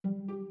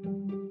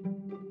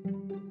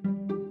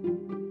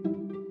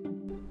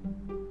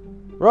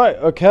Right,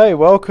 okay,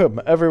 welcome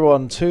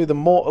everyone to the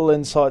Mortal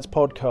Insights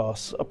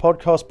podcast, a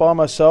podcast by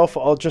myself.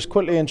 I'll just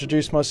quickly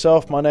introduce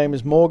myself. My name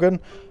is Morgan.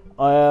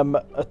 I am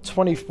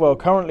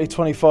currently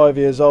 25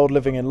 years old,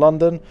 living in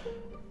London.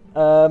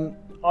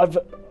 I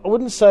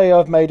wouldn't say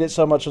I've made it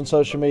so much on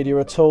social media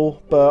at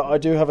all, but I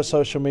do have a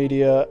social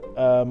media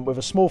with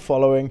a small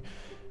following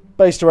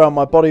based around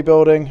my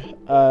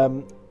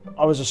bodybuilding.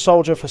 I was a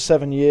soldier for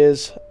 7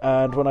 years,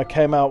 and when I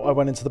came out, I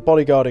went into the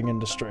bodyguarding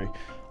industry.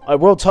 I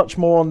will touch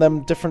more on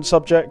them different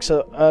subjects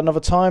at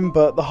another time,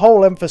 but the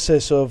whole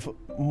emphasis of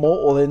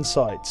Mortal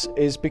Insights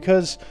is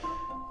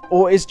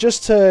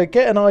just to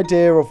get an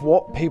idea of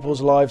what people's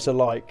lives are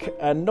like,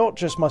 and not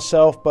just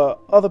myself,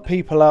 but other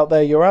people out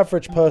there, your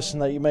average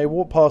person that you may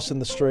walk past in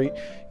the street.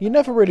 You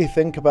never really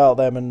think about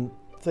them and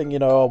think,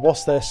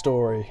 what's their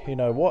story?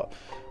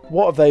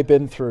 What have they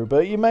been through?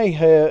 But you may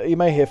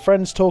hear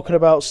friends talking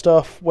about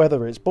stuff,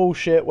 whether it's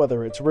bullshit,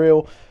 whether it's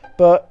real.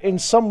 But in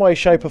some way,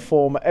 shape or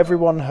form,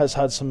 everyone has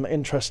had some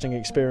interesting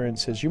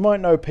experiences. You might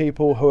know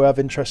people who have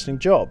interesting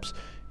jobs.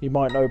 You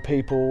might know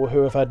people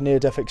who have had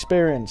near-death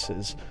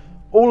experiences.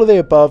 All of the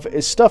above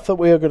is stuff that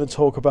we are going to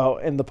talk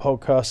about in the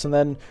podcast. And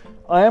then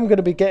I am going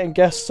to be getting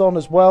guests on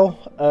as well.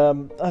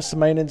 That's the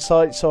main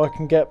insight, so I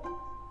can get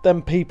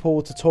them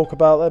people to talk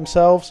about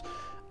themselves.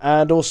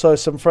 And also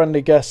some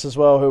friendly guests as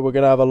well who we're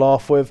going to have a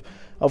laugh with.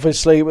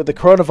 Obviously, with the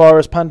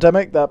coronavirus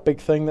pandemic, that big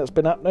thing that's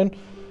been happening,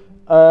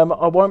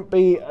 I won't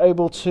be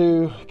able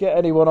to get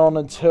anyone on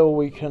until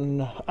we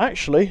can...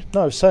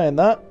 saying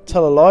that,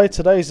 tell a lie.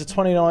 Today's the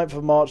 29th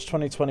of March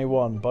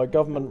 2021. By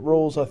government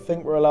rules, I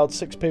think we're allowed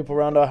 6 people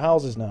around our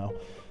houses now.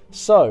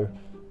 So,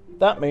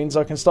 that means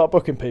I can start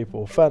booking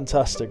people.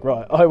 Fantastic.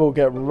 Right, I will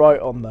get right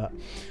on that.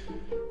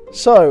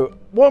 So,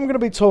 what I'm going to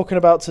be talking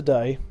about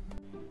today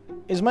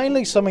is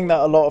mainly something that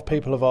a lot of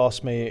people have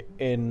asked me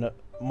in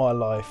my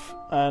life,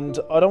 and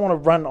I don't want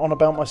to rant on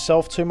about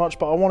myself too much,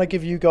 but I want to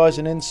give you guys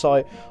an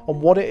insight on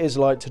what it is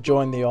like to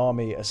join the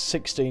army at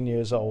 16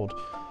 years old.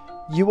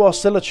 You are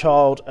still a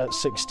child at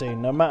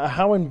 16. No matter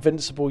how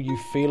invincible you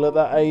feel at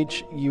that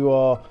age, you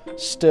are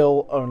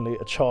still only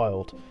a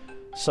child.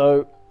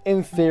 So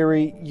in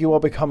theory, you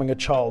are becoming a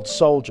child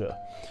soldier.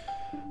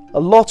 A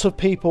lot of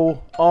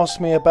people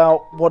ask me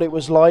about what it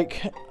was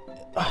like.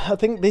 I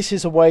think this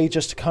is a way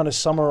just to kind of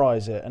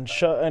summarize it and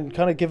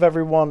kind of give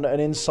everyone an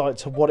insight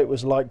to what it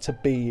was like to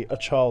be a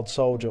child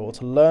soldier, or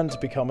to learn to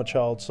become a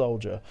child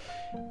soldier.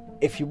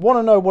 If you want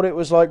to know what it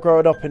was like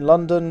growing up in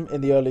London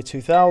in the early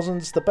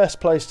 2000s, the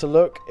best place to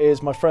look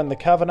is my friend The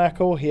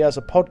Cavanacle. He has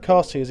a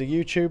podcast, he is a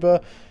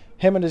YouTuber.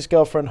 Him and his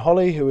girlfriend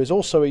Holly, who is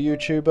also a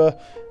YouTuber,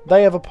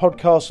 they have a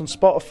podcast on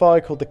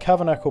Spotify called The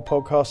Cavanacle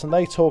Podcast, and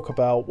they talk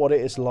about what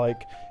it is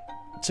like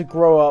to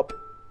grow up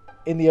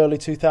in the early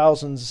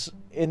 2000s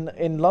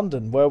in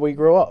London, where we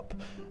grew up.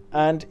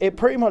 And it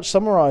pretty much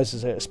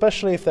summarizes it,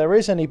 especially if there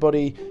is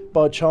anybody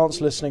by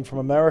chance listening from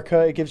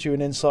America. It gives you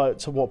an insight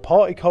to what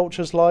party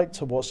culture's like,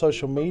 to what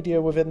social media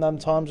within them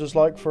times was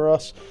like for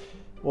us,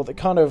 what the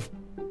kind of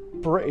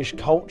British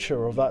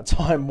culture of that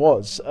time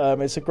was.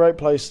 It's a great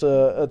place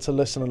to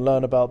listen and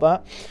learn about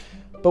that.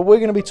 But we're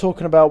going to be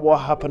talking about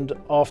what happened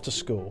after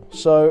school.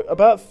 So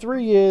about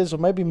 3 years or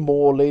maybe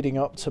more leading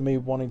up to me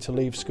wanting to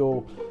leave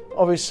school.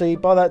 Obviously,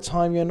 by that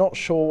time, you're not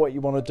sure what you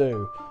want to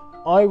do.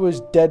 I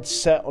was dead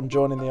set on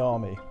joining the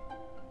army.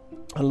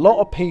 A lot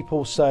of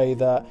people say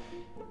that,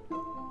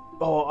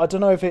 I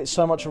don't know if it's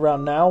so much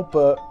around now,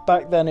 but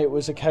back then it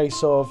was a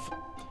case of,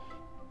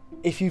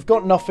 if you've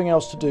got nothing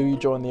else to do, you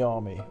join the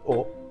army.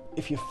 Or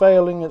if you're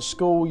failing at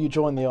school, you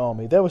join the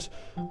army. There was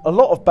a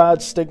lot of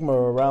bad stigma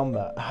around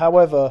that.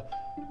 However,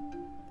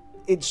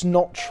 it's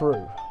not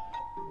true.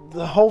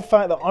 The whole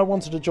fact that I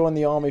wanted to join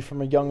the army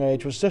from a young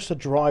age was just a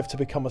drive to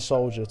become a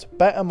soldier, to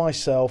better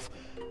myself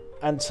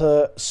and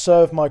to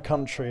serve my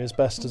country as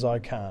best as I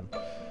can.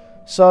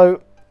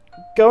 So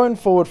going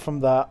forward from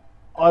that,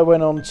 I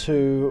went on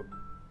to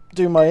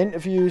do my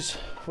interviews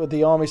with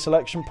the army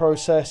selection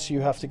process.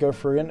 You have to go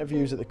through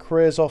interviews at the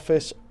careers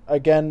office.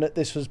 Again,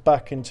 this was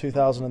back in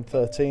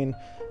 2013.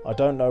 I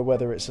don't know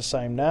whether it's the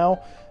same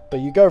now. But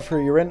you go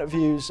through your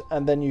interviews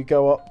and then you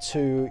go up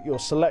to your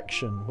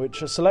selection,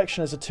 which a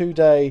selection is a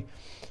two-day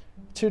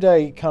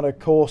kind of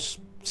course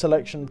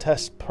selection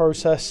test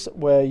process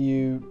where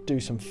you do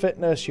some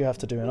fitness, you have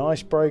to do an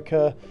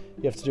icebreaker,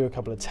 you have to do a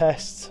couple of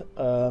tests,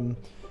 and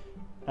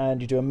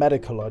you do a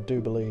medical, I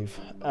do believe.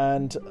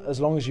 And as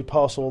long as you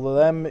pass all of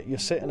them, you're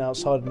sitting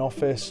outside an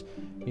office,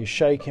 you're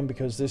shaking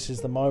because this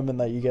is the moment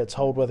that you get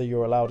told whether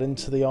you're allowed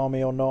into the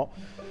army or not.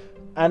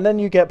 And then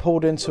you get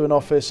pulled into an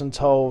office and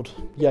told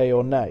yay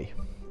or nay.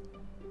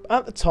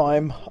 At the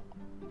time,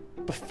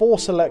 before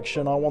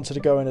selection, I wanted to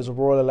go in as a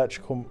Royal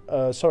Electrical...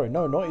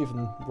 not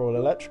even Royal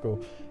Electrical.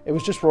 It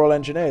was just Royal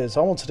Engineers.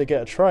 I wanted to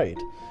get a trade.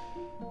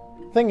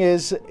 Thing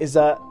is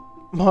that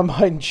my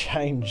mind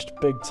changed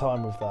big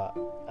time with that.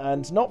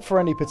 And not for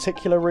any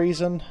particular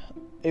reason.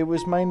 It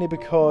was mainly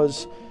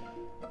because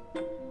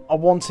I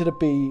wanted to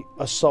be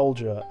a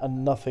soldier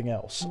and nothing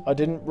else. I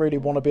didn't really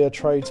want to be a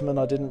tradesman.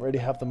 I didn't really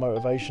have the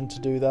motivation to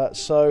do that.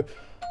 So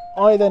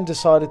I then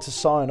decided to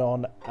sign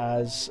on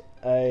as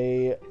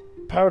a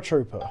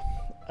paratrooper,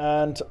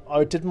 and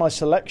I did my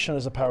selection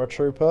as a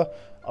paratrooper.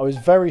 I was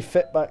very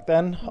fit back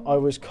then. I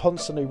was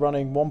constantly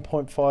running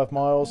 1.5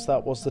 miles.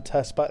 That was the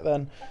test back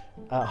then.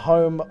 At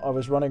home, I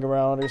was running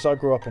around, because I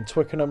grew up in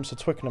Twickenham, so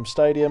Twickenham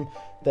Stadium,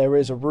 there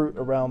is a route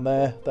around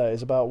there that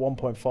is about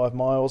 1.5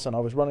 miles, and I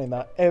was running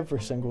that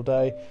every single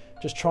day,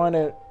 just trying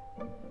to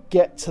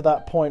get to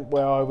that point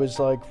where I was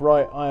like,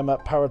 right, I am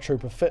at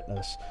paratrooper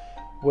fitness,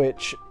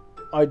 which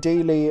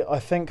ideally, I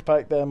think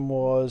back then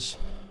was,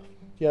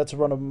 you had to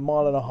run 1.5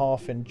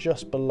 miles in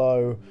just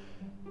below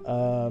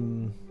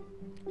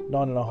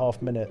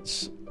 9.5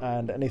 minutes,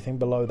 and anything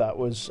below that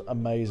was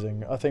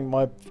amazing. I think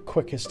my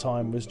quickest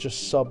time was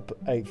just sub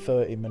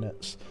 8:30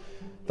 minutes.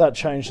 That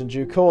changed in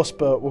due course,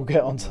 but we'll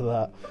get onto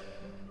that.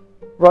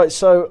 Right,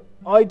 so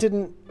I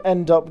didn't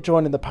end up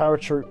joining the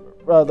parachute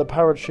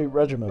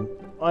regiment.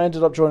 I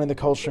ended up joining the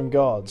Coldstream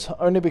Guards,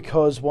 only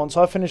because once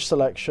I finished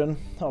selection,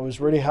 I was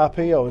really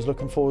happy. I was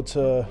looking forward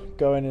to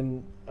going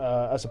in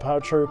as a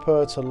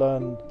paratrooper to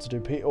learn to do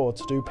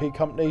P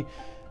Company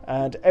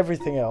and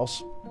everything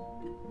else.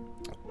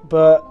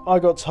 But I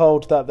got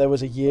told that there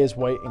was a year's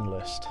waiting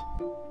list.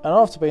 And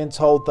after being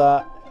told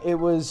that, it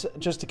was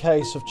just a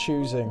case of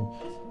choosing.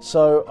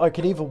 So I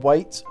could either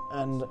wait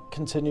and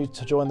continue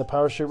to join the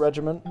parachute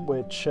regiment,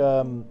 which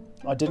I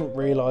didn't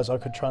realise I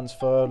could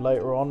transfer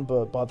later on,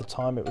 but by the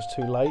time it was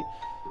too late.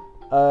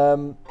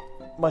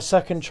 My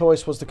second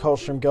choice was the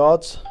Coldstream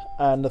Guards,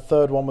 and the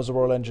third one was the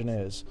Royal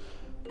Engineers.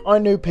 I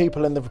knew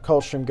people in the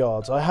Coldstream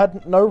Guards. I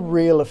had no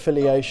real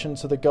affiliation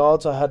to the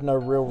Guards. I had no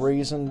real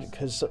reason,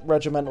 because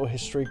regimental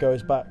history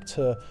goes back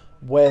to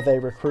where they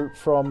recruit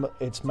from.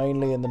 It's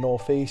mainly in the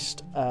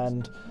northeast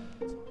and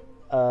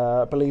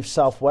I believe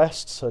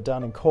southwest, so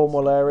down in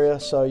Cornwall area.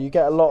 So you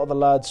get a lot of the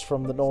lads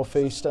from the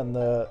northeast and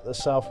the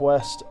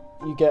southwest.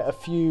 You get a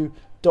few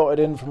dotted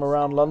in from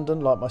around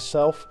London, like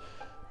myself.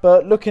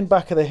 But looking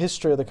back at the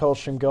history of the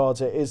Coldstream Guards,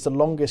 it is the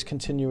longest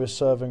continuous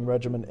serving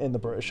regiment in the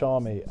British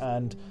Army,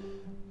 and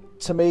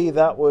to me,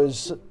 that would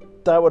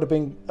have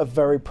been a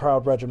very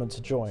proud regiment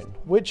to join,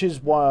 which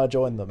is why I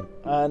joined them.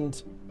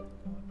 And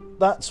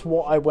that's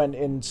what I went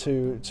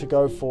into to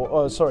go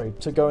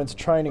into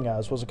training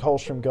as, was a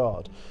Coldstream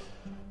Guard.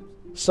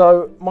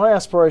 So my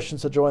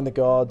aspirations to join the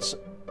Guards,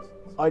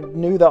 I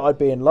knew that I'd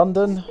be in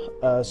London,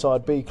 so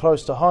I'd be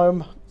close to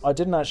home. I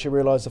didn't actually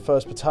realise the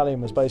 1st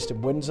Battalion was based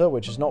in Windsor,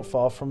 which is not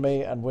far from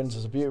me, and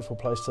Windsor's a beautiful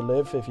place to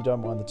live if you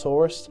don't mind the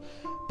tourists.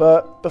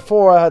 But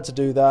before I had to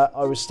do that,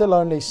 I was still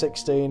only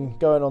 16,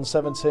 going on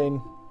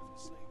 17,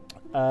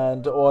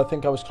 or I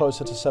think I was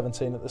closer to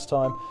 17 at this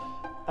time,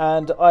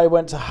 and I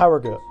went to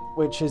Harrogate,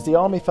 which is the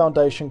Army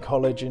Foundation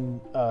College in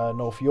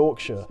North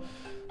Yorkshire.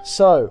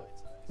 So,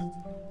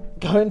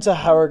 going to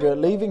Harrogate,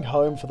 leaving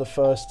home for the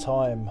first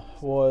time,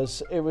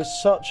 was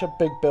such a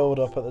big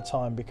build-up at the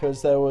time,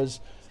 because there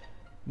was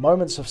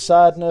moments of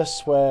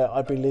sadness where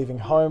I'd be leaving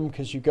home,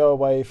 because you go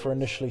away for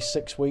initially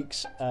 6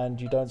 weeks and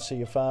you don't see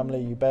your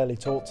family, you barely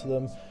talk to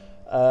them.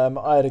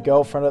 I had a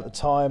girlfriend at the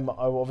time,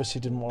 I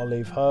obviously didn't want to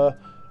leave her.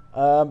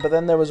 But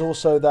then there was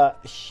also that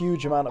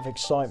huge amount of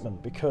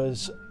excitement,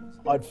 because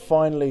I'd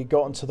finally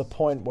gotten to the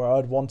point where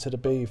I'd wanted to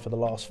be for the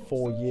last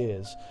 4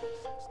 years.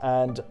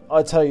 And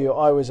I tell you,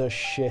 I was a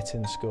shit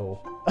in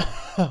school.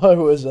 I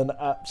was an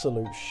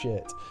absolute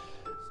shit.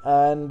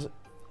 And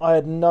I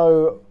had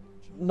no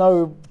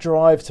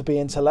drive to be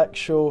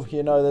intellectual.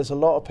 You know, there's a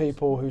lot of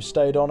people who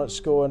stayed on at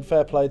school, and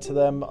fair play to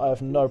them. I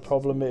have no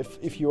problem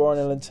if you are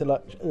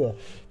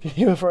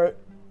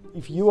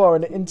if you are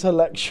an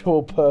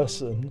intellectual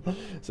person.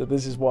 So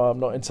this is why I'm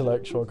not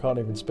intellectual. I can't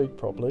even speak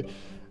properly.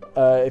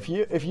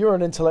 If you're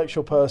an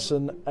intellectual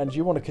person and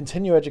you want to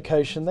continue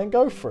education, then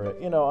go for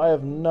it. You know, I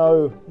have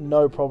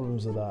no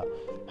problems with that.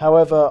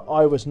 However,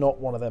 I was not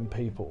one of them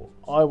people.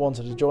 I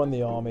wanted to join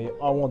the army,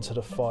 I wanted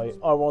to fight,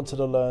 I wanted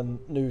to learn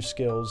new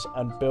skills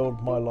and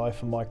build my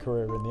life and my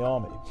career in the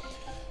army.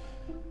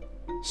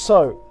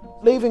 So,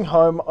 leaving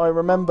home, I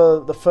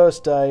remember the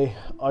first day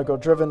I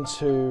got driven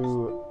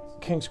to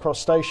King's Cross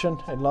Station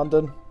in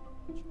London.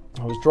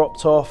 I was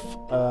dropped off,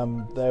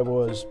 there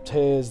was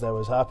tears, there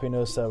was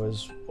happiness, there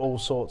was all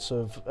sorts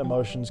of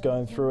emotions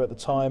going through at the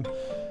time.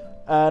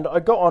 And I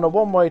got on a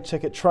one-way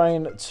ticket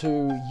train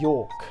to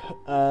York,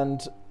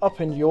 and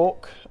up in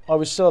York, I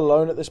was still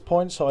alone at this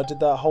point, so I did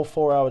that whole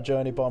 4-hour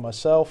journey by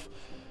myself.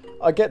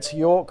 I get to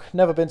York,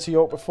 never been to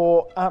York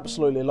before,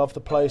 absolutely love the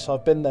place,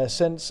 I've been there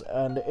since,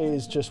 and it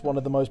is just one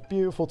of the most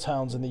beautiful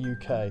towns in the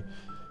UK.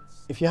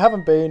 If you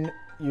haven't been,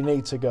 you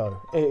need to go.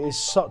 It is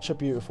such a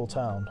beautiful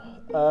town.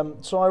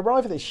 So I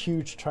arrive at this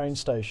huge train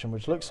station,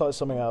 which looks like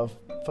something out of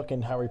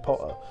fucking Harry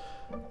Potter,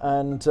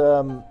 and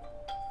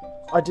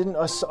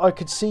I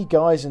could see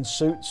guys in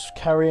suits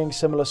carrying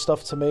similar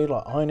stuff to me,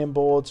 like ironing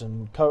boards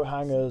and coat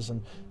hangers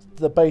and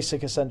the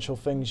basic essential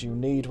things you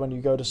need when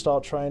you go to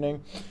start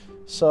training.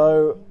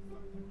 So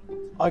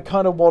I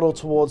kind of waddled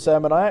towards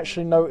them, and I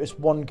actually noticed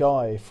one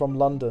guy from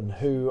London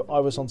who I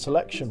was on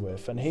selection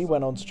with, and he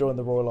went on to join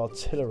the Royal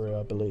Artillery,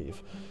 I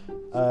believe.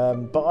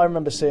 But I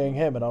remember seeing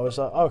him, and I was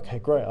like, okay,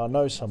 great, I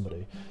know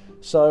somebody.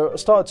 So I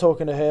started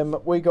talking to him.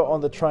 We got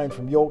on the train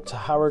from York to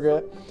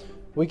Harrogate.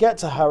 We get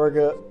to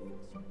Harrogate.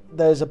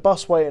 There's a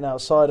bus waiting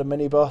outside, a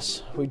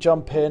minibus. We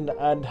jump in,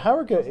 and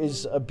Harrogate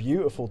is a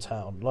beautiful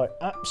town, like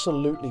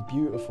absolutely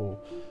beautiful.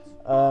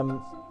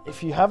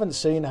 If you haven't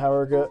seen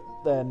Harrogate,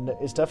 then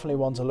it's definitely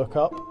one to look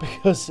up,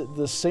 because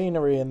the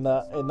scenery in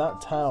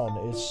that town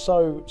is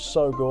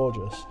so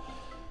gorgeous.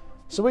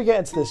 So we get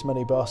into this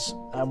minibus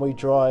and we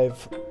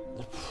drive,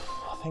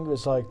 I think it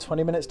was like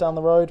 20 minutes down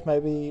the road,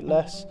 maybe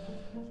less.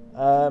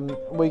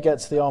 We get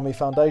to the Army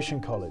Foundation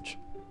College,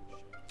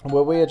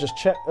 where we are just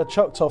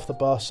chucked off the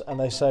bus, and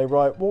they say,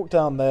 right, walk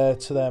down there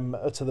to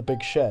the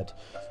big shed.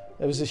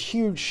 There was this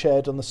huge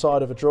shed on the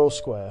side of a drill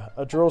square.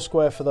 A drill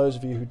square, for those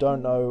of you who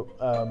don't know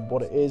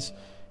what it is,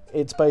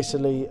 it's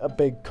basically a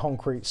big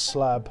concrete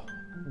slab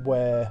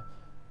where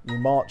you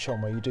march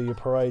on, where you do your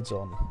parades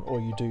on, or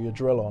you do your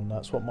drill on.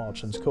 That's what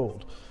marching's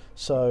called.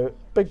 So,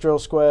 big drill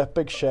square,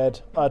 big shed.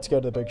 I had to go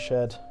to the big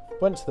shed.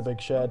 Went to the big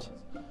shed.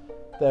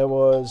 There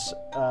was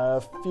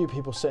a few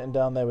people sitting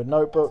down there with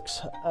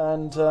notebooks,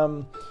 and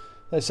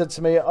they said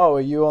to me, oh,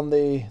 are you on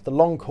the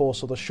long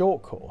course or the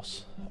short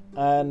course?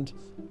 And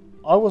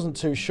I wasn't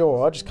too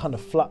sure. I just kind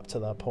of flapped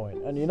at that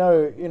point. And you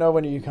know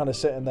when you kind of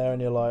sitting there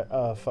and you're like,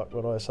 oh, fuck,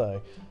 what do I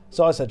say?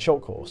 So I said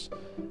short course.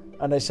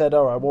 And they said,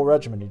 all right, what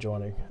regiment are you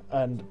joining?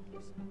 And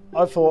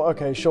I thought,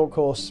 okay, short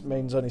course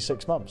means only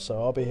 6 months,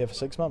 so I'll be here for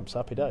 6 months.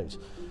 Happy days.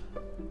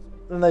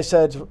 And I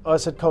said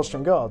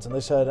Coldstream Guards, and they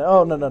said,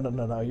 oh,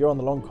 no, you're on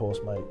the long course,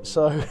 mate.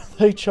 So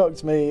they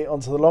chucked me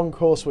onto the long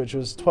course, which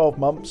was 12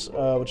 months,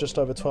 or just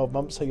over 12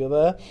 months that you're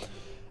there.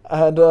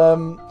 And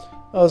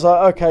I was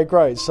like, okay,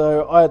 great.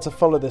 So I had to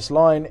follow this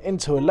line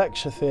into a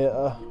lecture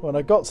theatre. When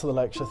I got to the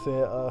lecture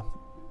theatre,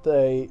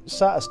 they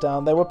sat us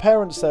down. There were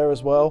parents there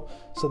as well.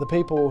 So the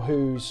people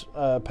whose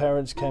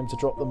parents came to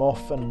drop them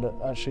off and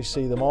actually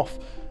see them off,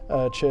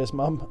 cheers,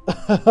 mum,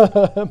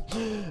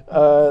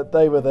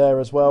 they were there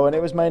as well. And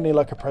it was mainly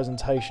like a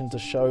presentation to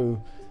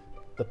show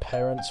the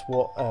parents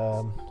what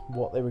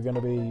they were going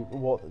to be,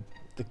 what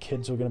the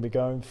kids were going to be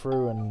going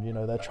through,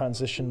 and their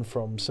transition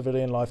from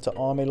civilian life to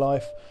army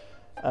life.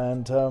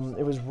 And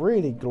it was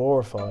really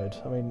glorified.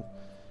 I mean,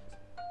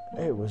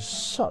 it was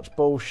such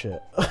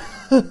bullshit.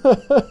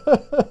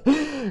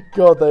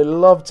 God, they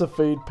love to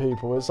feed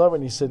people. It's like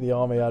when you see the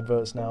army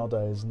adverts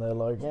nowadays and they're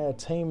like, yeah,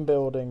 team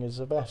building is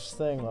the best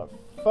thing. Like,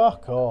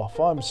 fuck off,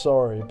 I'm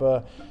sorry,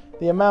 but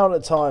the amount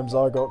of times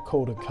I got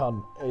called a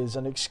cunt is,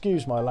 and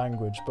excuse my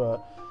language,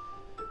 but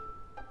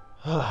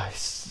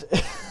that's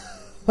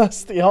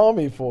the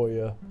army for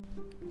you.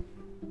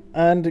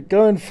 And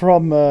going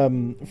from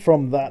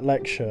that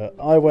lecture,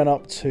 I went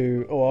up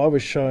to, or I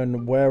was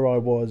shown where I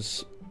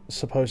was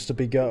supposed to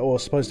be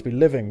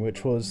living,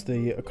 which was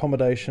the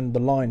accommodation, the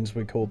lines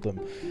we called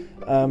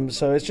them.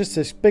 So it's just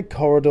this big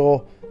corridor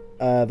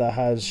that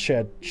has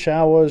shared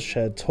showers,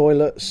 shared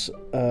toilets,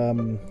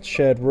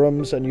 shared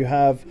rooms, and you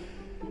have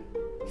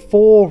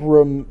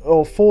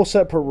four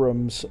separate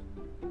rooms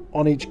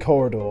on each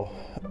corridor.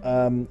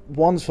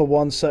 One's for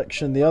one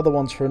section, the other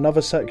one's for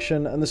another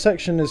section, and the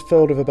section is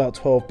filled with about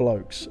 12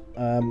 blokes.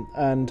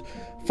 And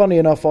funny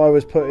enough, I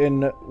was put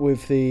in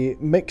with the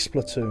mixed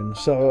platoon,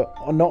 so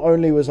not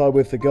only was I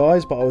with the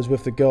guys, but I was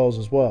with the girls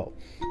as well.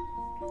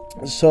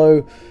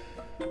 So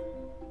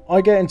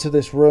I get into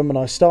this room and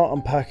I start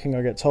unpacking.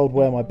 I get told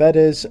where my bed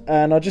is,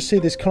 and I just see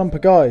this clump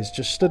of guys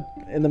just stood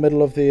in the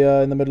middle of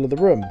the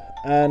room,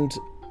 and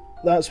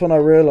that's when I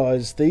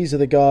realised these are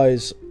the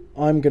guys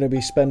I'm going to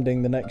be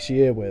spending the next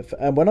year with.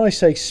 And when I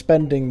say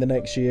spending the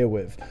next year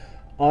with,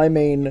 I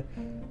mean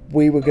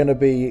we were going to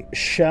be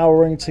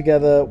showering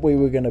together, we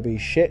were going to be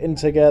shitting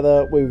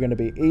together, we were going to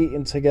be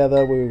eating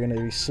together, we were going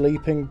to be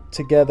sleeping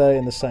together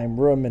in the same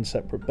room in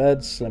separate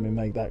beds. Let me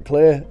make that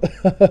clear.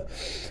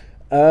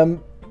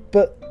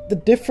 But the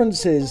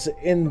differences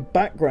in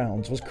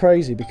backgrounds was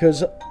crazy,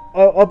 because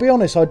I'll be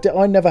honest,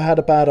 I never had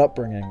a bad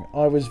upbringing.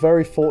 I was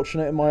very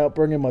fortunate in my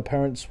upbringing. My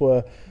parents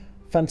were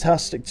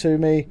fantastic to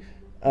me.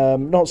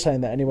 Not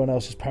saying that anyone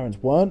else's parents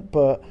weren't,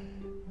 but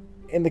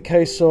in the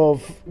case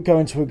of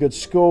going to a good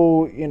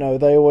school,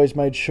 they always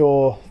made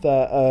sure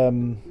that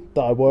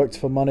I worked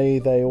for money.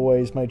 They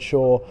always made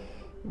sure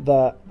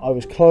that I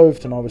was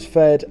clothed and I was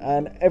fed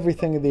and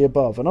everything of the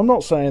above. And I'm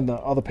not saying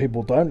that other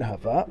people don't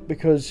have that,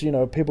 because,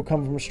 people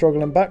come from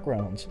struggling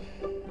backgrounds.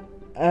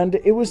 And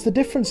it was the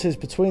differences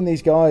between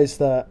these guys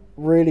that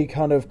really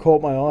kind of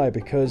caught my eye,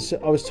 because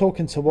I was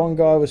talking to one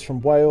guy who was from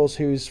Wales,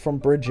 who's from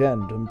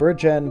Bridgend. And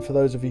Bridgend, for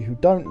those of you who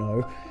don't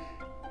know,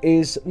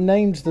 is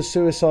named the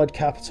suicide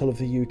capital of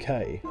the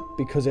UK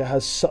because it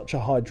has such a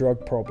high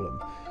drug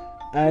problem.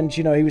 And,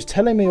 he was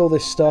telling me all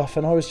this stuff,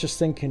 and I was just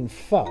thinking,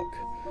 fuck,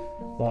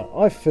 like,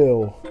 I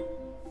feel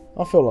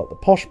like the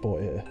posh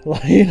boy here.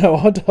 Like,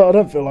 I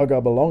don't feel like I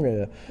belong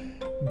here.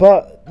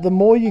 But the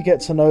more you get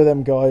to know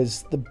them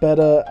guys, the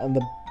better and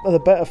the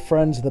better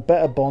friends, the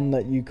better bond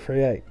that you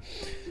create.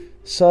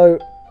 So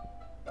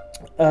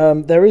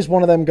there is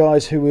one of them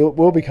guys who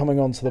will be coming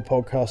onto the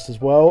podcast as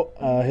well.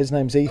 His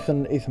name's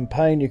Ethan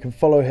Payne. You can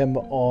follow him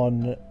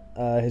on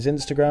his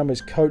Instagram.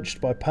 It's Coached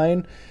by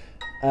Payne,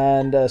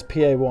 and it's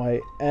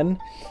Payn.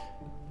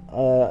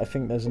 I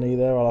think there's an E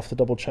there. I'll have to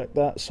double check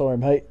that. Sorry,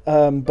 mate.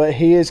 But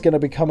he is going to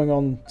be coming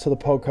on to the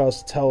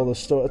podcast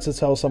to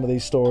tell some of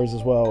these stories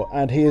as well.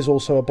 And he is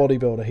also a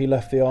bodybuilder. He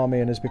left the army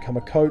and has become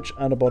a coach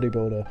and a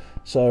bodybuilder.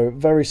 So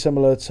very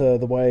similar to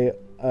the way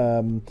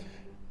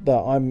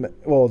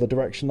the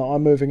direction that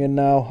I'm moving in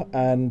now.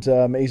 And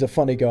he's a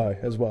funny guy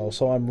as well.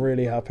 So I'm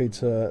really happy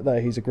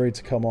that he's agreed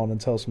to come on and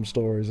tell some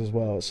stories as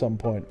well at some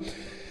point.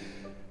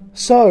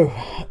 So,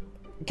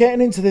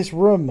 getting into this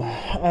room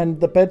and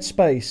the bed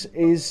space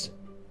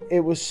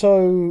it was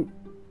so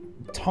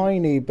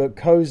tiny but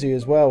cozy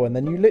as well. And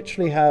then you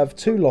literally have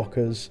 2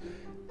 lockers,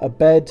 a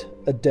bed,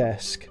 a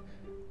desk,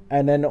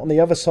 and then on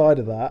the other side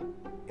of that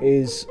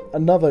is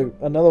another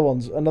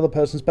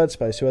person's bed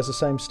space who has the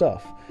same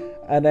stuff.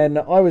 And then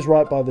I was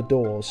right by the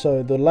door,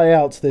 so the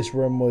layout to this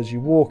room was you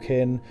walk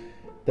in,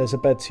 there's a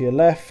bed to your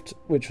left,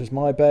 which was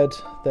my bed.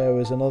 There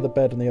was another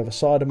bed on the other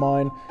side of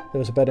mine. There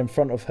was a bed in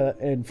front of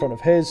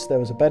his. There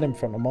was a bed in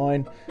front of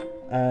mine,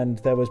 and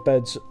there was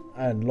beds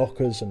and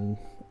lockers and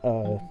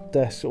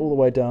desks all the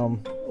way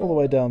down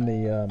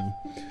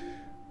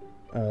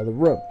the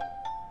room.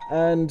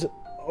 And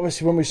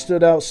obviously, when we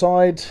stood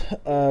outside,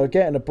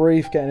 getting a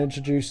brief, getting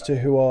introduced to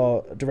who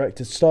our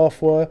directed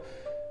staff were,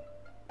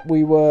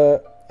 we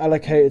were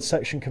allocated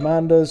section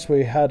commanders.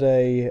 We had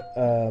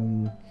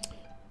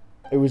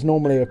it was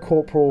normally a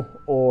corporal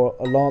or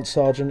a lance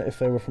sergeant if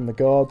they were from the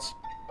guards,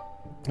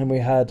 and we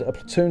had a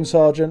platoon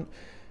sergeant,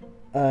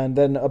 and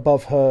then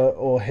above her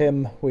or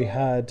him we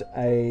had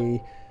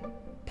a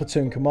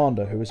platoon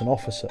commander who was an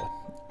officer.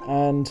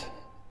 And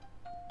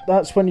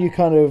that's when you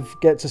kind of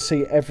get to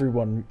see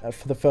everyone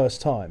for the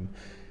first time.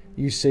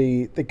 You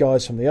see the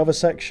guys from the other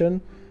section.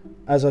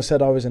 As I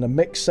said, I was in a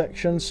mixed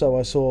section, so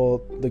I saw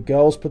the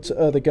girls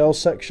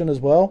section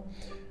as well.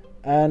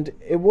 And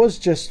it was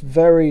just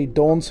very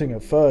daunting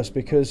at first,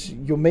 because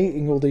you're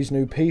meeting all these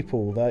new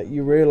people that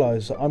you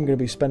realise I'm going to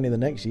be spending the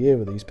next year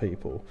with these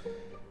people.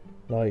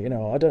 Like,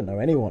 I don't know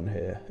anyone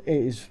here. It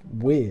is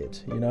weird,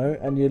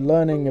 and you're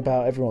learning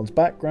about everyone's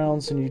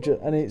backgrounds, and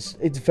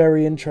it's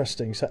very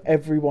interesting. So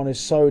everyone is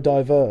so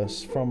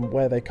diverse from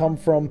where they come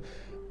from,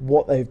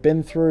 what they've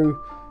been through,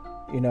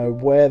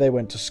 where they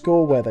went to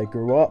school, where they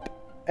grew up.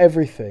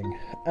 Everything.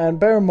 And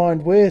bear in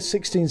mind, we're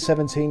 16,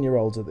 17 year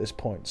olds at this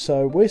point,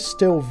 so we're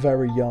still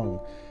very young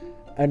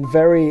and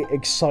very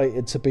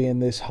excited to be in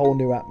this whole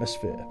new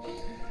atmosphere.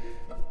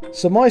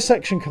 So my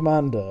section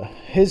commander,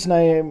 his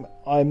name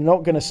I'm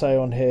not going to say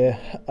on here,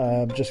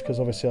 just because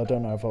obviously I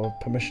don't know if I have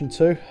permission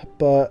to,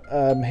 but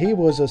he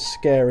was a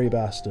scary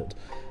bastard.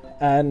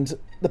 And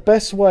the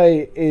best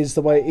way is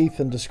the way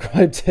Ethan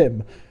described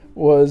him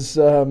was,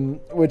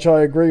 which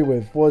I agree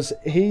with, was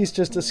he's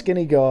just a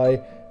skinny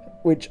guy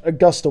which a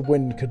gust of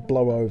wind could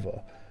blow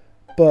over.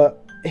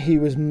 But he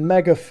was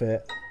mega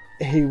fit.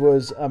 He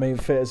was,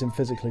 fit as in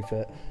physically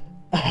fit.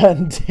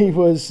 And he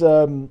was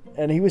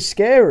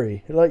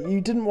scary. Like,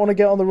 you didn't want to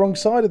get on the wrong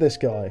side of this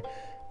guy.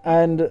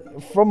 And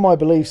from my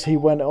beliefs, he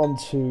went on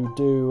to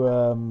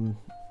do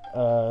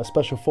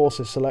Special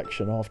Forces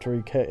selection after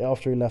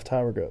he left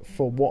Harrogate,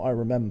 for what I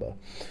remember.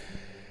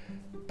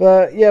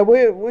 But yeah,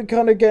 we're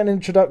kind of getting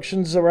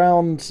introductions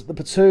around the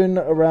platoon,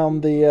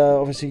 around the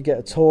obviously you get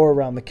a tour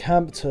around the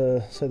camp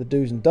to say the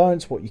do's and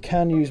don'ts, what you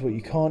can use, what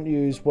you can't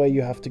use, where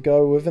you have to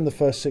go. Within the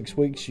first 6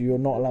 weeks, you're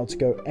not allowed to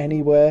go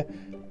anywhere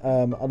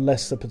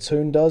unless the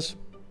platoon does.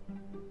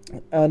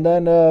 And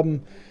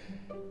then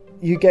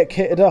you get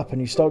kitted up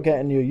and you start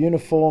getting your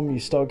uniform. You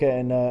start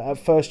getting at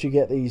first you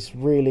get these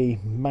really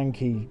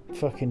manky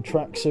fucking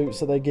tracksuits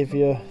that they give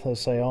you. They'll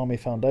say Army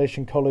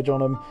Foundation College on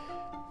them.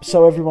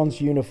 So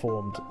everyone's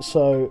uniformed.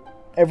 So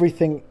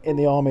everything in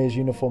the army is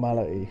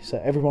uniformity. So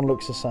everyone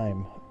looks the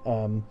same.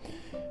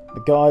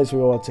 The guys, we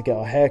all had to get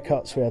our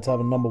haircuts. We had to have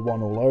a number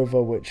 1 all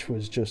over, which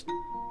was just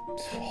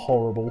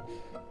horrible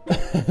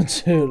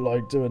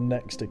to a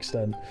next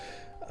extent.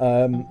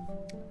 And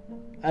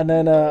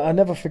then I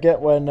never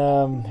forget when,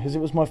 because it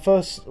was my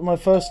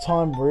first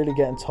time really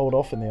getting told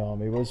off in the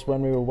army, was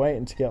when we were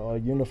waiting to get our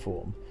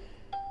uniform,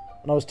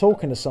 and I was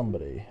talking to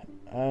somebody,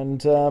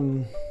 and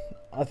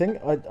I think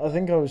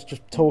I was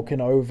just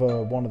talking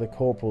over one of the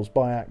corporals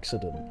by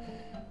accident,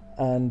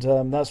 and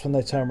that's when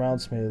they turned around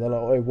to me. They're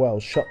like, "Oh, well,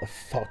 shut the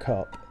fuck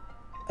up."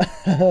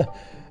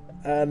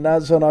 And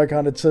that's when I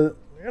kind of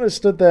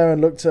stood there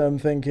and looked at him,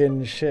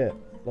 thinking, "Shit,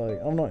 like,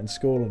 I'm not in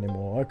school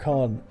anymore.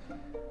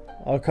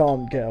 I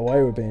can't get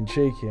away with being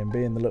cheeky and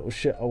being the little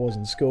shit I was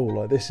in school.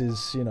 Like, this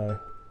is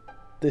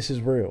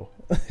real.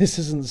 This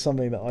isn't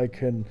something that I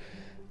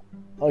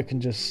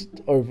can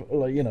just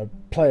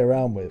play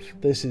around with.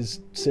 This is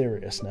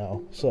serious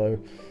now." So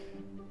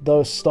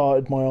those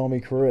started my army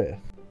career.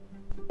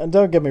 And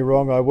don't get me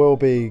wrong, I will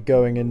be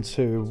going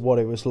into what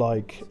it was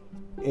like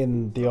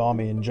in the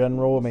army in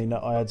general. I mean,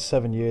 I had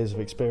 7 years of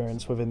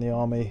experience within the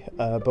army,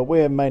 but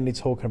we're mainly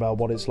talking about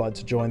what it's like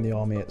to join the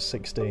army at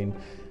 16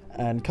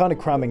 and kind of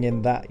cramming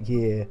in that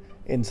year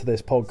into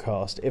this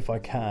podcast if I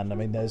can. I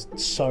mean, there's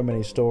so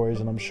many stories,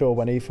 and I'm sure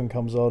when Ethan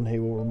comes on, he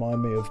will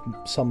remind me of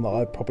some that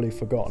I've probably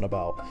forgotten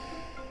about.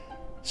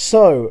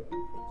 So,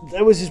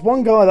 there was this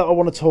one guy that I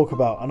want to talk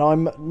about, and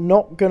I'm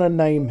not going to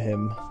name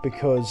him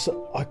because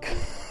I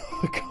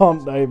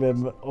can't name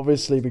him,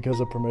 obviously because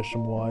of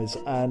permission wise,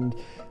 and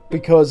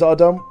because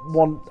I'm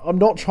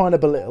not trying to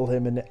belittle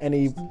him in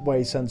any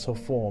way, sense or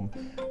form,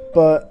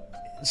 but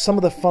some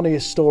of the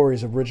funniest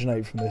stories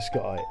originate from this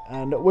guy,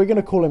 and we're going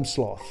to call him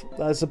Sloth.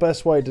 That's the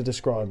best way to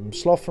describe him.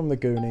 Sloth from the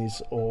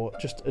Goonies, or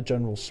just a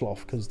general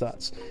sloth, because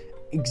that's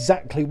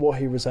exactly what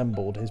he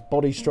resembled. His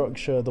body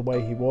structure, the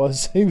way he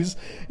was. He was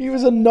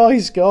a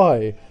nice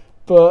guy,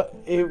 but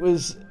it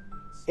was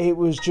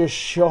just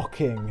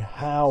shocking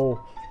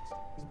how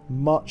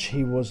much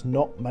he was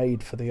not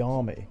made for the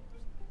army.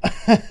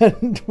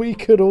 And we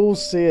could all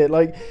see it.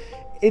 Like,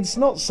 it's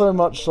not so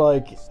much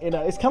like,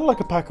 it's kind of like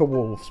a pack of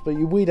wolves, but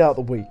you weed out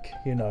the weak.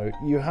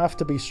 You have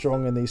to be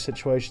strong in these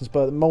situations,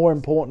 but more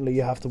importantly,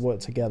 you have to work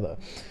together.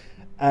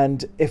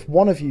 And if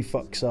one of you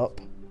fucks up,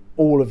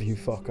 all of you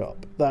fuck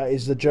up. That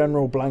is the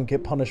general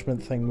blanket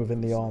punishment thing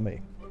within the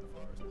army.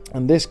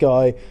 And this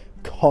guy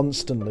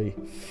constantly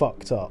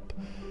fucked up.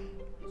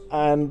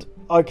 And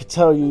I could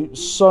tell you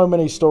so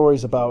many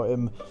stories about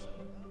him.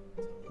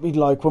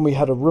 Like when we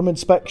had a room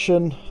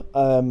inspection,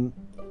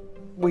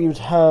 we would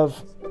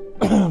have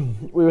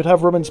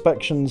room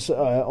inspections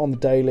on the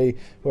daily,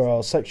 where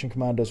our section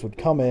commanders would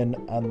come in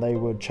and they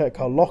would check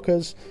our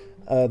lockers,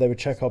 they would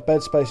check our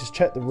bed spaces,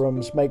 check the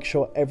rooms, make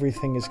sure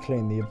everything is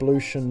clean, the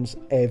ablutions,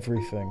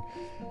 everything.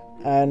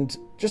 And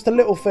just the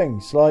little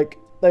things, like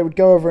they would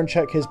go over and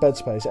check his bed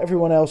space.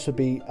 Everyone else would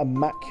be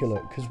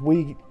immaculate because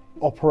we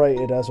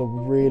operated as a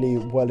really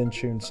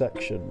well-in-tuned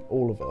section,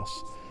 all of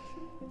us.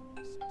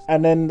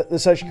 And then the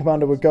section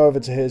commander would go over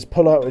to his,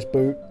 pull out his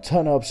boot,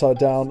 turn it upside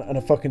down, and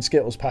a fucking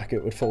Skittles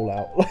packet would fall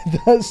out.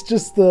 Like, that's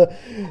just the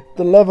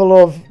level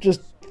of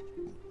just,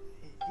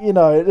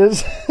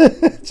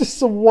 it's just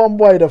the one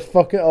way to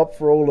fuck it up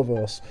for all of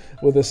us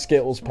with a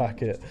Skittles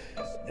packet.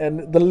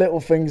 And the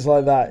little things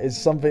like that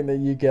is something that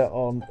you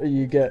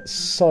get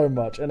so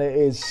much, and it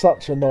is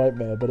such a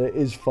nightmare, but it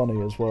is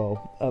funny as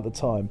well at the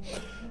time.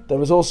 There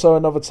was also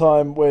another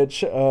time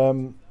which,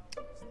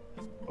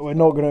 we're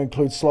not going to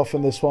include Sloth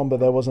in this one, but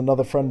there was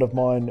another friend of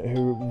mine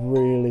who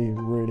really,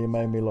 really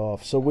made me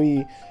laugh. So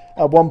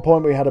at one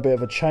point, we had a bit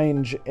of a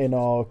change in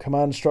our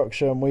command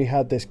structure, and we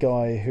had this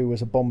guy who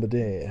was a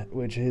bombardier,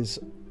 which is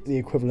the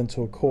equivalent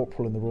to a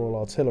corporal in the Royal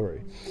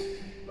Artillery.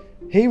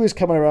 He was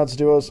coming around to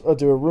do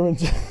a room.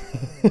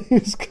 He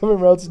was coming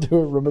around to do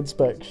a room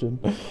inspection,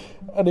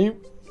 and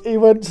he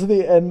went to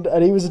the end,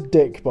 and he was a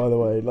dick, by the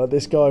way. Like,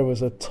 this guy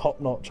was a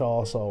top-notch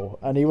arsehole,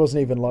 and he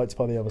wasn't even liked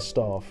by the other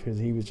staff because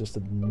he was just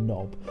a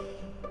knob.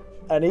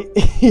 And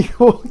he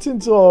walked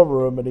into our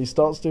room and he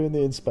starts doing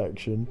the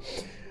inspection,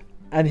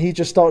 and he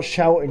just starts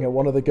shouting at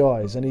one of the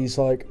guys, and he's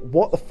like,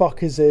 "What the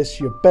fuck is this?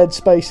 Your bed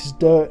space is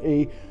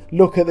dirty.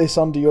 Look at this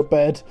under your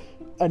bed."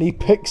 And he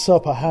picks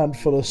up a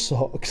handful of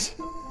socks.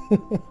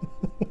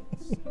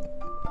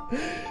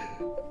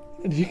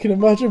 And you can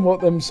imagine what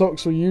them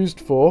socks were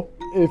used for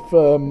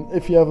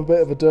if you have a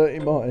bit of a dirty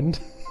mind.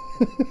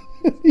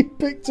 He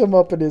picked them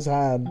up in his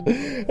hand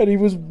and he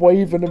was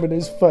waving them in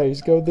his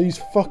face, going, "These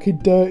fucking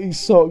dirty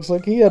socks."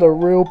 Like, he had a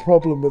real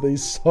problem with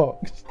these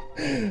socks,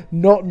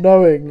 not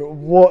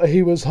knowing what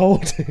he was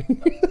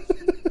holding.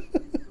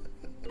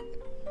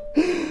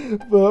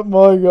 But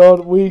my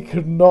God, we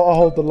could not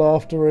hold the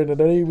laughter in. And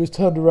then he was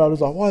turned around and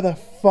was like, "Why the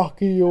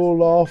fuck are you all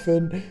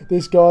laughing?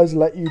 This guy's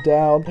let you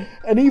down."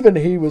 And even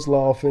he was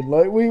laughing.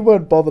 Like, we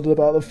weren't bothered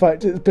about the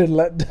fact it's been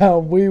let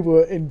down. We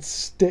were in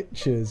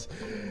stitches.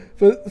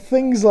 But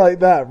things like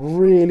that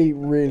really,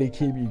 really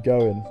keep you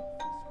going.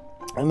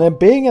 And then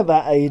being at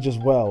that age as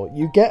well,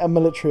 you get a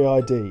military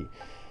ID.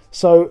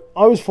 So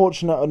I was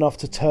fortunate enough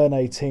to turn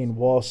 18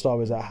 whilst I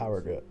was at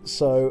Harrogate.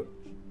 So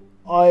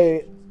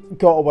I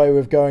got away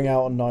with going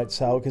out on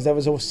nights out because there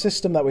was a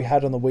system that we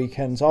had on the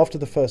weekends. After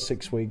the first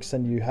 6 weeks,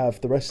 then you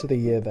have the rest of the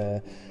year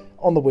there.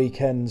 On the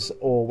weekends,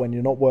 or when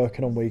you're not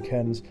working on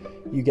weekends,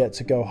 you get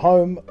to go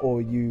home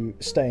or you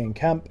stay in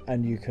camp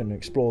and you can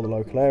explore the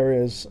local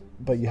areas,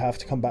 but you have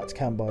to come back to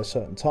camp by a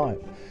certain time.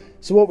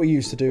 So what we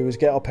used to do was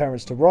get our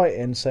parents to write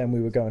in saying we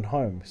were going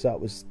home, because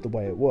that was the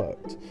way it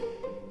worked.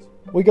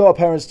 We got our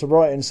parents to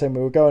write in saying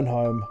we were going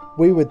home.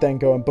 We would then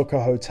go and book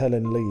a hotel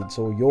in Leeds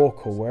or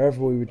York or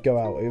wherever we would go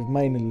out. It was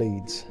mainly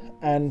Leeds.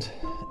 And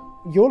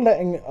you're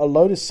letting a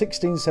load of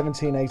 16,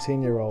 17,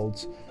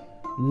 18-year-olds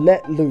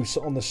let loose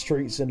on the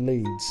streets in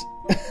Leeds.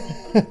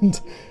 And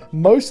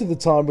most of the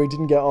time we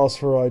didn't get asked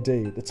for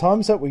ID. The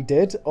times that we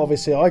did,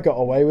 obviously I got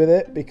away with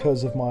it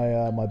because of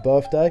my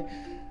birthday.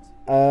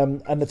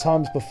 And the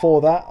times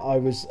before that,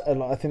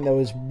 I think there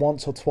was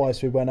once or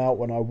twice we went out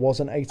when I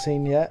wasn't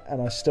 18 yet,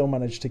 and I still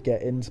managed to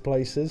get into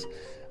places.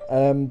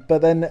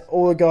 But then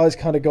all the guys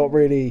kind of got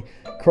really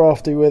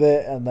crafty with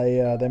it, and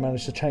they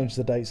managed to change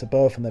the dates of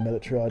birth on their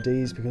military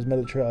IDs, because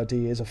military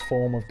ID is a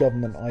form of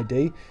government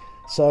ID.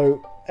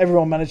 So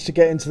everyone managed to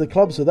get into the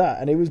clubs with that,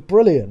 and it was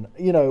brilliant.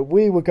 You know,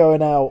 we were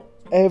going out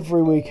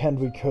every weekend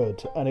we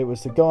could, and it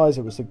was the guys,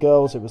 it was the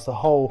girls, it was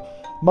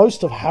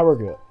most of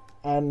Harrogate,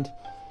 and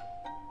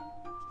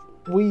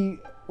we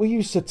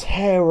used to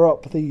tear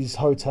up these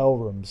hotel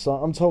rooms. So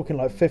I'm talking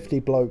like 50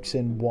 blokes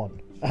in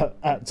one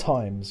at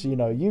times. You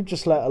know, you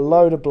just let a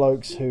load of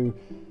blokes who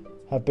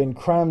have been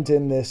crammed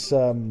in this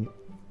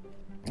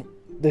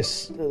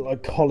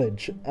like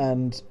college,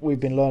 and we've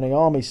been learning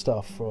army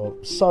stuff for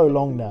so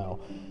long now,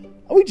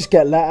 and we just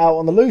get let out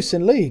on the loose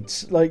in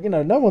Leeds. Like, you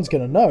know, no one's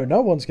going to know,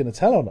 no one's going to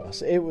tell on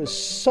us. It was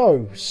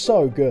so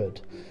good.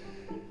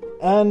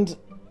 And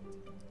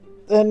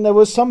then there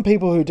was some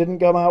people who didn't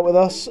come out with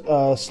us,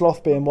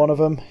 Sloth being one of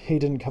them. He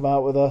didn't come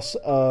out with us,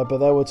 but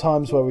there were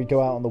times where we'd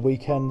go out on the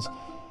weekends.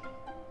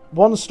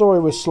 One story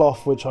with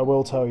Sloth, which I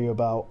will tell you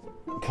about,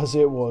 because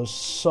it was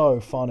so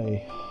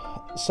funny.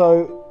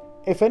 So,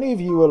 if any of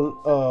you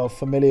are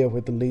familiar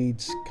with the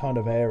Leeds kind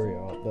of area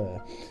up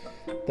there,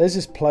 there's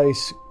this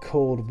place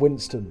called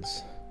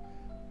Winston's.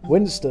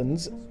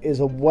 Winston's is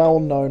a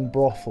well-known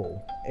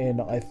brothel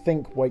in, I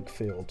think,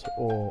 Wakefield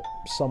or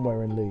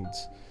somewhere in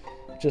Leeds,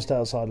 just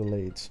outside of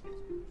Leeds.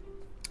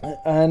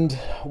 And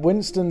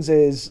Winston's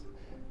is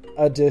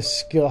a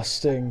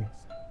disgusting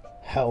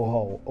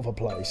hellhole of a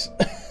place.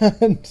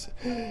 And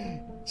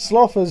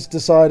Sloth has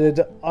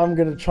decided, I'm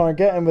going to try and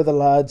get in with the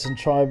lads and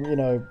try and, you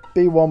know,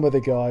 be one with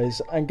the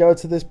guys and go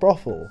to this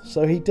brothel.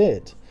 So he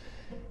did.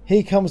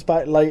 He comes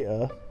back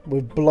later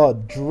with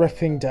blood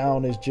dripping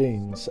down his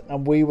jeans,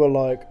 and we were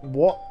like,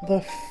 what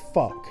the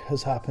fuck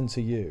has happened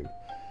to you?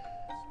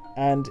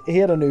 And he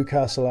had a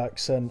Newcastle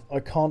accent. I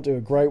can't do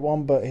a great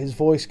one, but his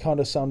voice kind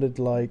of sounded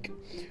like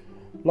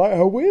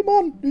oh, wait,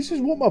 man, this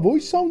is what my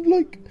voice sounds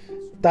like.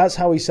 That's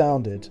how he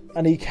sounded.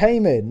 And he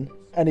came in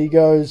and he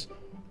goes,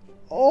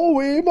 oh,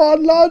 hey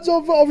man, lads,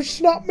 I've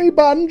snapped me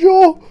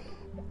banjo.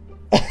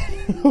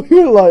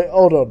 We were like,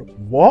 hold on,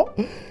 what?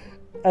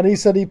 And he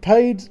said he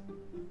paid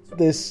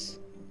this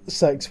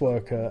sex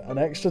worker an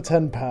extra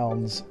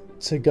 £10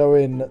 to go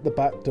in the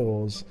back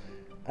doors,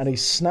 and he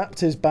snapped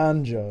his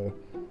banjo.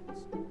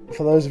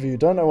 For those of you who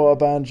don't know what a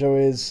banjo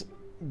is,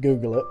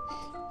 Google it.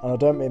 And I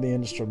don't mean the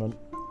instrument.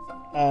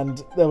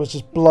 And there was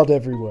just blood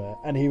everywhere,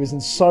 and he was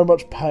in so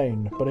much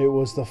pain, but it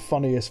was the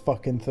funniest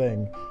fucking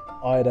thing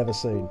I had ever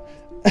seen.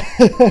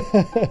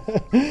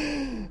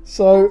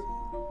 So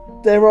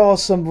there are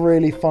some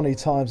really funny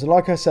times, and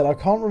like I said, I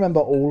can't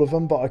remember all of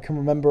them, but I can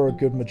remember a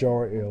good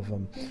majority of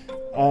them,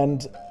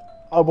 and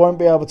I won't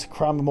be able to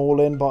cram them all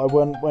in, but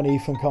when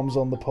Ethan comes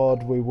on the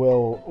pod, we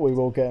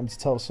will get him to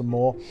tell some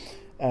more,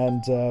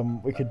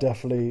 and we could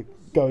definitely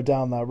go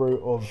down that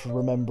route of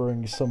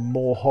remembering some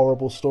more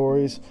horrible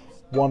stories.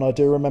 One I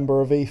do remember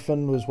of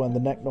Ethan was when the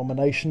neck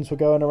nominations were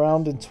going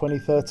around in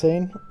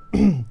 2013.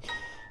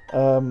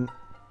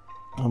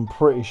 I'm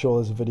pretty sure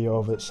there's a video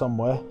of it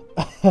somewhere.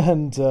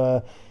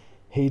 And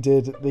he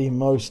did the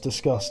most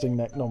disgusting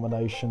neck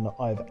nomination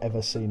I've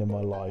ever seen in my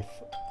life.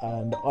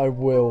 And I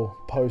will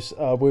post,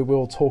 we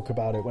will talk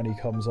about it when he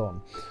comes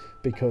on,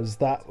 because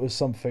that was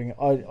something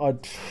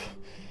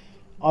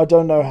I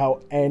don't know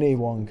how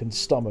anyone can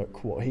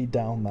stomach what he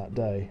downed that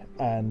day.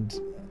 And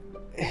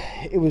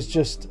it was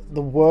just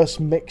the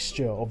worst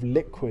mixture of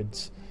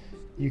liquids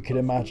you could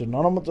imagine.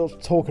 And I'm not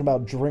just talking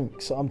about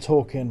drinks, I'm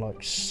talking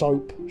like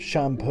soap,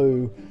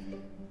 shampoo,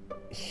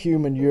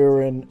 human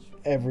urine,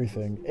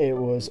 everything. It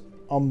was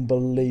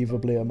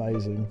unbelievably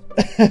amazing.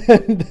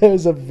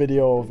 There's a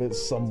video of it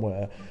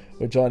somewhere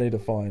which I need to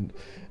find.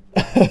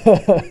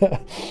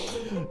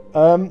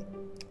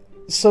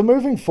 So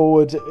moving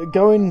forward,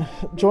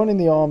 joining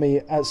the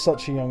army at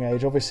such a young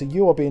age, obviously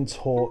you are being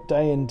taught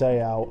day in,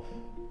 day out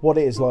what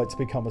it is like to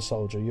become a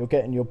soldier. You're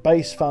getting your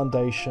base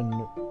foundation,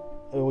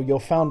 or your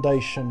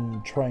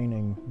foundation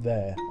training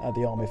there at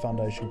the Army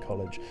Foundation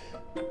College.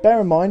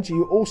 Bear in mind,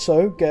 you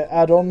also get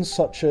add-ons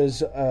such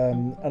as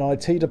an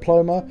IT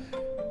diploma.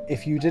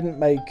 If you didn't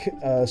make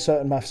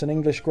certain maths and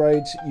English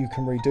grades, you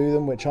can redo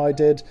them, which I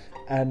did,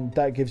 and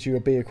that gives you a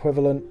B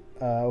equivalent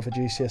of a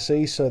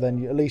GCSE, so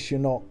then at least you're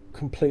not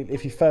completely,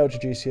 if you failed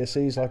your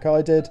GCSEs like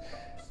I did,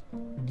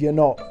 you're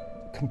not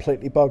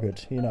completely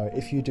buggered, you know,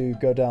 if you do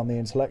go down the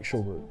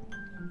intellectual route.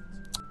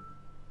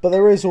 But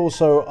there is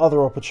also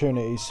other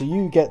opportunities, so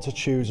you get to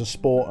choose a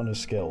sport and a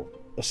skill.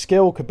 A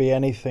skill could be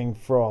anything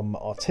from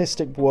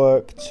artistic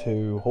work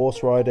to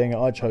horse riding.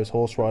 I chose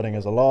horse riding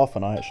as a laugh,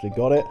 and I actually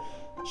got it.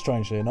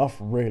 Strangely enough,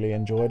 really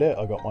enjoyed it.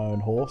 I got my own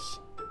horse.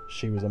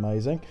 She was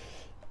amazing.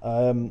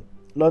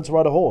 Learned to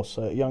ride a horse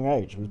at a young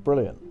age. It was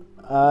brilliant.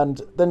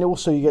 And then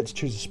also you get to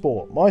choose a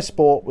sport. My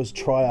sport was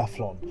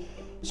triathlon.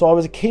 So I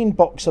was a keen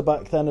boxer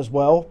back then as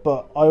well,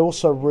 but I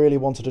also really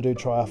wanted to do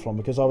triathlon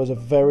because I was a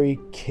very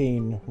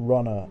keen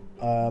runner.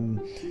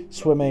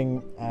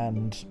 Swimming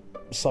and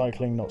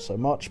cycling, not so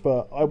much,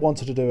 but I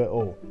wanted to do it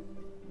all.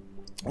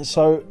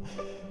 So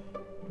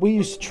we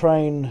used to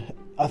train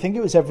I think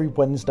it was every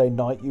Wednesday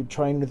night you'd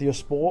train with your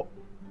sport,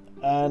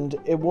 and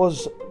it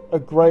was a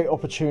great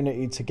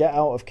opportunity to get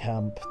out of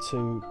camp,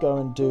 to go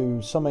and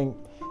do something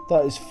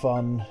that is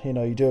fun. You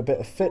know, you do a bit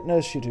of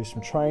fitness, you do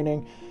some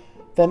training.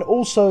 Then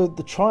also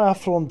the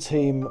triathlon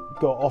team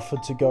got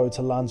offered to go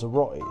to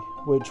Lanzarote,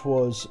 which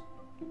was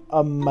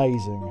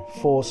amazing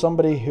for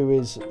somebody who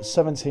is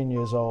 17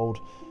 years old,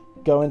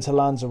 going to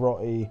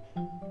Lanzarote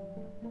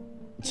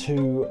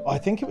to, I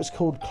think it was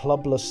called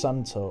Club La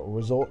Santa or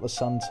Resort La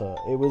Santa.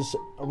 It was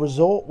a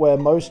resort where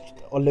most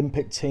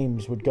Olympic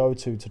teams would go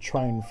to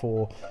train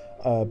for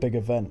big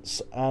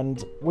events,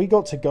 and we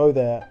got to go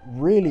there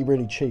really,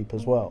 really cheap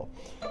as well.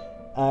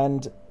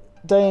 And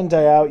day in,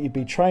 day out, you'd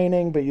be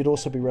training, but you'd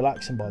also be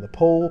relaxing by the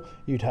pool.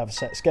 You'd have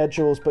set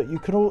schedules, but you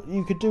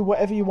could do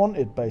whatever you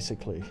wanted,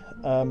 basically.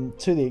 To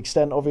the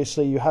extent,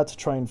 obviously, you had to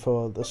train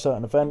for the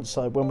certain events.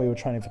 Like when we were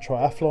training for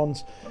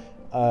triathlons,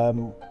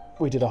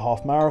 we did a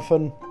half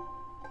marathon,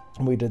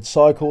 and we did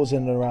cycles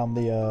in and around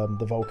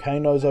the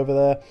volcanoes over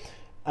there,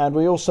 and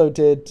we also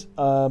did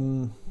a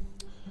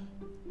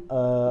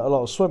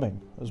lot of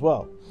swimming as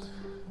well.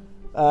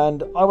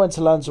 And I went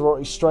to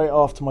Lanzarote straight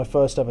after my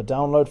first ever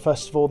download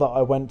festival that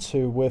I went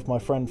to with my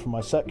friend from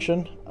my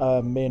section.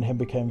 Me and him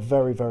became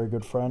very, very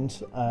good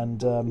friends,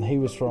 and he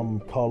was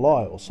from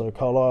Carlisle, so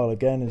Carlisle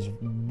again is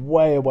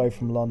way away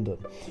from London.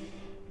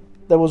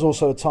 There was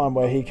also a time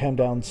where he came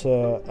down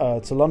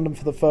to London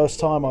for the first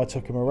time. I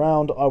took him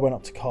around. I went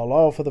up to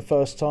Carlisle for the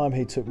first time.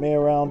 He took me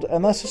around,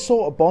 and that's the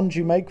sort of bond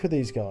you make with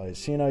these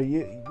guys. You know,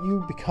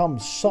 you become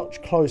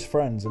such close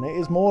friends, and it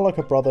is more like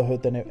a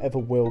brotherhood than it ever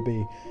will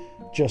be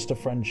just a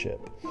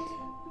friendship.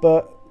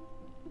 But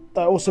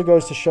that also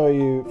goes to show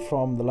you,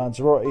 from the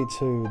Lanzarote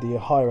to the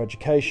higher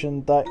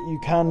education, that you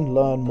can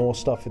learn more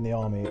stuff in the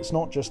army. It's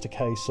not just a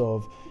case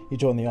of you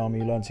join the army,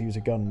 you learn to use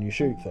a gun and you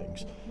shoot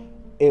things.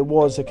 It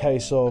was a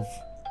case of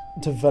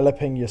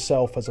developing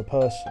yourself as a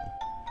person.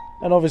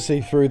 And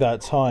obviously through that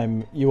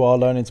time, you are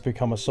learning to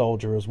become a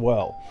soldier as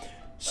well.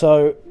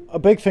 So a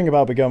big thing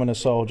about becoming a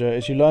soldier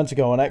is you learn to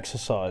go on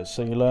exercise.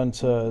 So you learn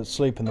to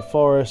sleep in the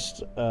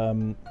forest,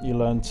 you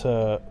learn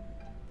to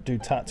do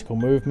tactical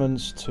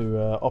movements, to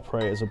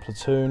operate as a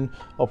platoon,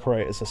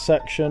 operate as a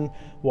section,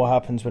 what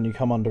happens when you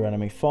come under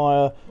enemy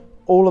fire.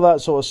 All of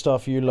that sort of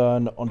stuff you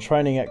learn on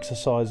training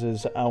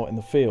exercises out in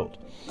the field.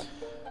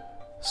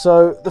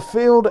 So the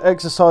field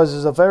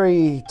exercises are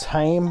very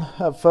tame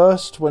at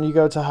first when you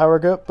go to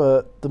Harrogate,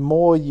 but the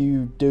more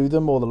you do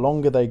them or the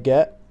longer they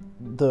get,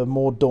 the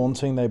more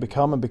daunting they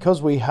become. And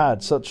because we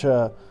had such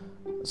a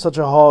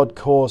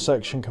hardcore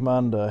section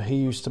commander, he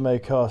used to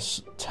make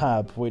us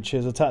TAB, which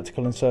is a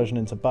tactical insertion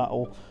into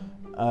battle,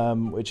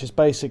 which is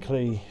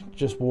basically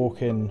just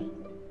walking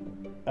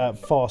at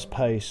fast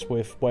pace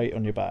with weight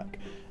on your back.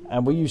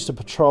 And we used to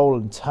patrol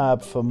and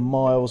tab for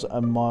miles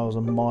and miles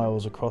and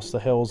miles across the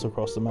hills,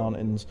 across the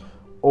mountains,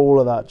 all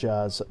of that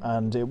jazz.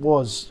 And it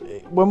was,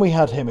 when we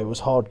had him, it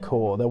was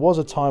hardcore. There was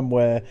a time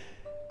where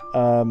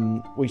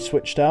we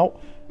switched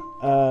out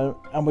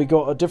and we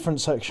got a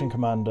different section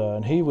commander,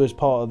 and he was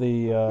part of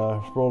the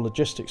Royal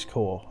Logistics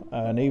Corps,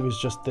 and he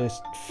was just this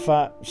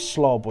fat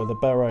slob with a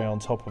beret on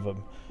top of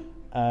him.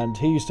 And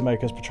he used to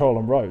make us patrol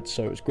on roads,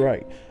 so it was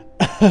great.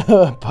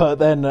 But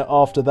then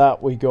after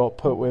that we got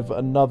put with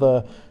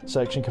another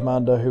section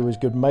commander who was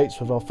good mates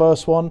with our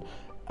first one,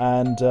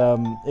 and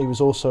he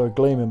was also a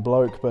gleaming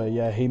bloke, but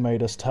yeah, he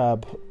made us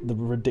tab the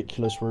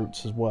ridiculous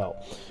routes as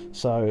well,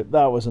 so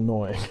that was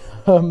annoying.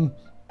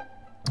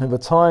 There were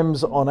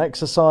times on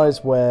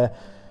exercise where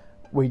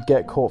we'd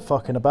get caught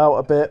fucking about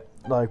a bit.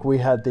 Like we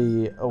had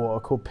the what are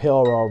called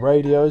PRR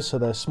radios, so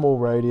they're small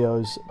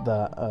radios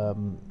that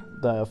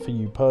are for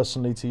you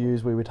personally to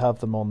use. We would have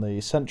them on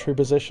the sentry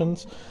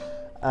positions,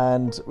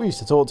 and we used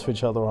to talk to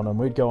each other on them.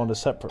 We'd go on a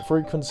separate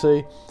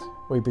frequency.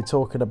 We'd be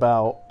talking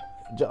about,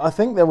 I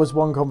think there was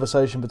one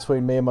conversation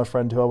between me and my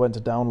friend who I went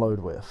to download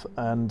with,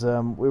 and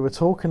we were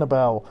talking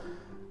about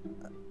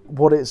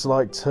what it's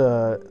like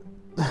to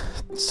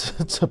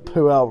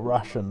poo out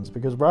rations,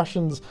 because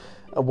rations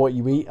are what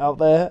you eat out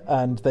there,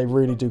 and they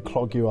really do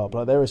clog you up.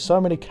 Like, there are so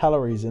many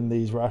calories in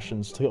these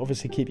rations to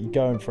obviously keep you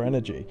going for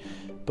energy,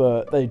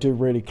 but they do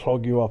really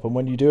clog you up, and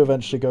when you do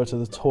eventually go to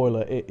the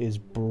toilet, it is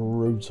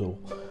brutal.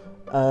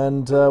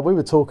 And we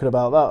were talking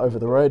about that over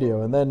the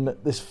radio, and then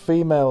this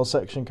female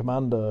section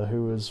commander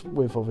who was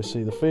with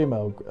obviously the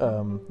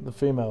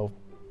female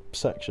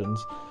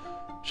sections,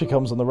 she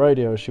comes on the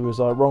radio. She was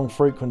like, "Wrong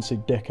frequency,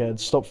 dickhead.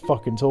 Stop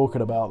fucking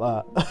talking about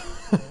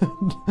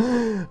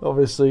that."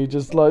 Obviously,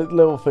 just like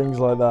little things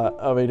like that.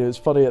 I mean, it was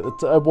funny at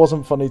it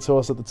wasn't funny to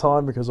us at the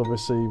time because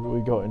obviously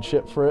we got in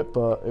shit for it,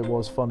 but it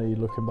was funny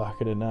looking back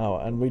at it now,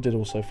 and we did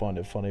also find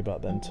it funny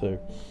back then too.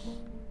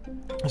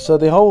 So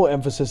the whole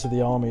emphasis of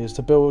the army is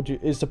to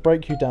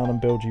break you down and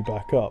build you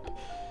back up.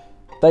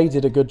 They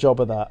did a good job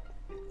of that,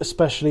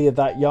 especially at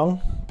that young,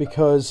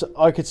 because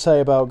I could say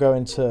about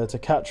going to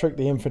Catterick,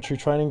 the infantry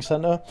training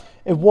centre,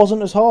 it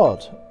wasn't as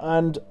hard,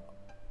 and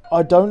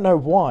I don't know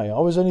why. I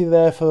was only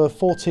there for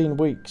 14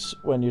 weeks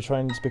when you're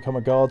training to become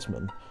a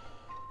guardsman,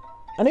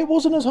 And it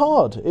wasn't as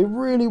hard. It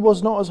really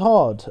was not as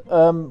hard.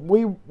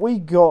 We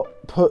got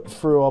put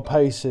through our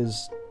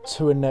paces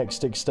to a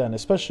next extent,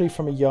 especially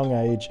from a young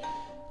age.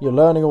 You're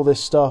learning all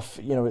this stuff,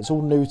 it's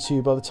all new to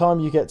you. By the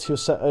time you get to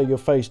your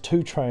phase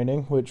 2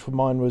 training, which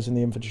mine was in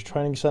the infantry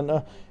training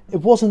centre,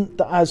 it wasn't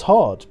as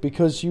hard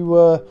because you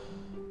were,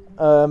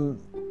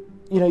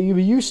 you were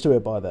used to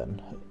it by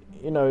then.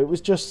 It was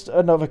just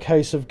another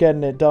case of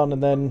getting it done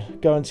and then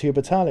going to your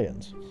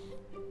battalions.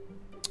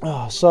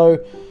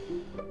 So,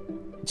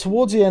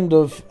 towards the end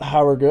of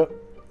Harrogate,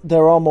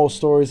 there are more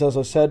stories, as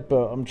I said,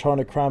 but I'm trying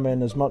to cram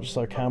in as much as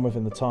I can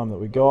within the time that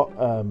we got.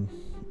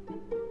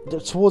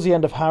 Towards the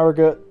end of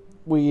Harrogate,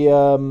 we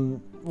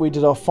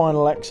did our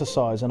final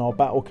exercise in our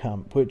battle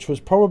camp, which was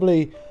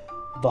probably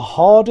the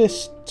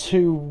hardest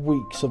 2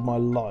 weeks of my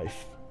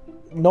life.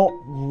 Not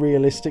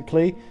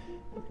realistically,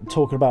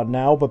 talking about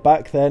now, but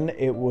back then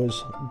it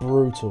was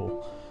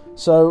brutal.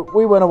 So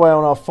we went away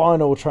on our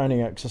final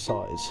training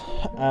exercise,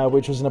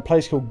 which was in a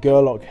place called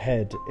Gerlock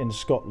Head in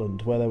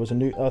Scotland, where there was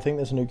I think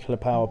there's a nuclear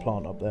power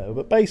plant up there.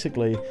 But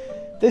basically,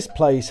 this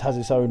place has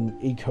its own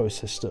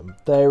ecosystem.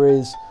 There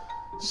is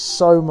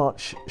so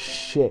much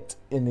shit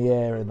in the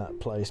air in that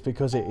place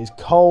because it is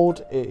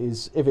cold.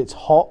 If it's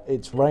hot,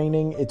 it's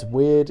raining, it's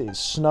weird, it's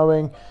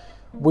snowing.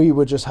 We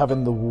were just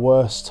having the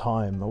worst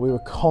time. We were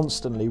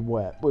constantly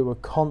wet. We were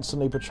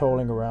constantly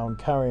patrolling around,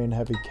 carrying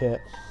heavy kit.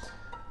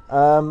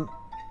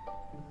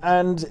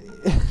 And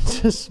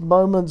just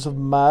moments of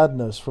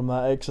madness from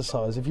that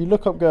exercise. If you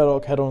look up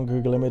Gerlock Head on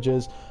Google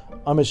Images,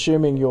 I'm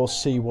assuming you'll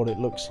see what it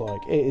looks like.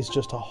 It is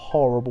just a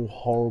horrible,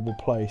 horrible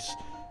place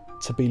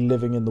to be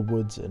living in the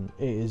woods in.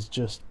 It is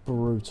just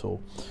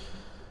brutal.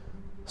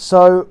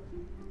 So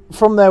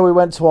from there we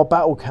went to our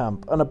battle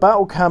camp. And a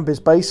battle camp is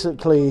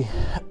basically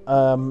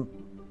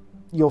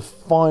your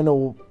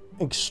final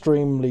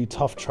extremely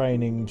tough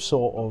training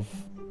sort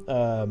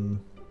of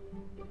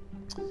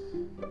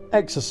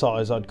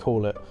exercise, I'd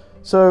call it.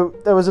 So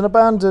there was an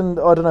abandoned,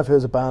 I don't know if it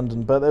was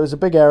abandoned, but there was a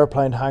big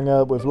aeroplane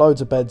hangar with loads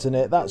of beds in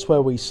it. That's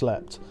where we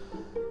slept.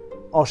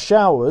 Our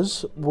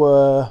showers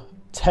were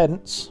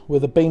tents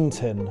with a bean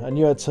tin, and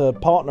you had to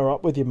partner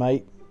up with your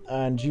mate,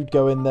 and you'd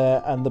go in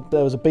there, and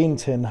there was a bean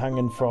tin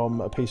hanging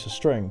from a piece of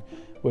string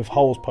with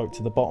holes poked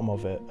to the bottom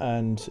of it,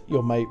 and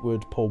your mate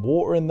would pour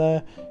water in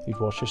there, you'd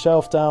wash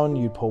yourself down,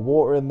 you'd pour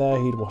water in there,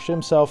 he'd wash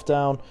himself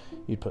down,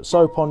 you'd put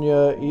soap on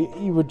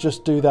you would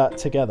just do that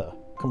together,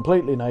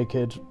 completely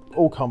naked,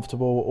 all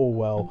comfortable, all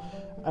well.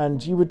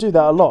 And you would do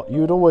that a lot.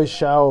 You would always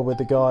shower with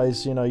the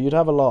guys, you'd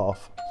have a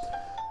laugh.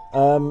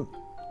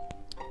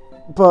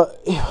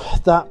 But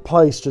that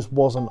place just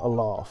wasn't a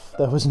laugh.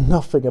 There was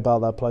nothing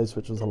about that place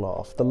which was a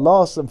laugh. The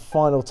last and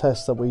final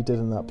test that we did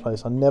in that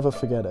place, I never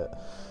forget it,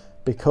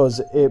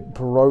 because it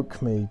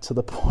broke me to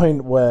the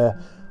point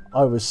where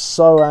I was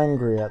so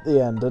angry at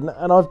the end. And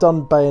I've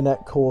done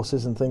bayonet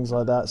courses and things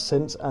like that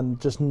since, and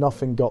just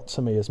nothing got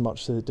to me as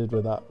much as it did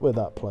with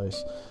that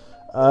place.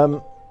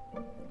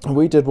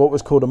 We did what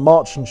was called a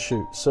march and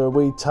shoot. So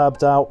we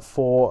tabbed out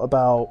for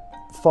about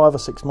 5 or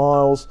 6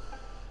 miles.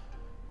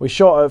 We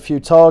shot at a few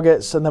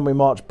targets and then we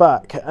marched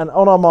back. And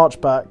on our march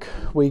back,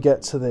 we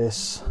get to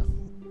this,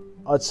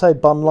 I'd say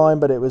bun line,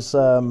 but it was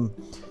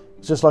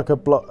just like a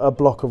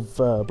block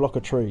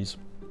of trees.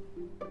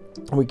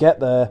 We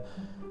get there,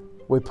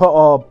 we put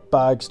our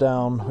bags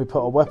down, we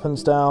put our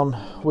weapons down.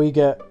 We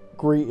get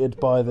greeted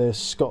by this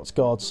Scots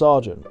Guard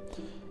sergeant,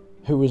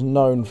 who was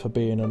known for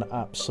being an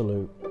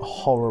absolute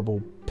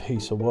horrible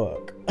piece of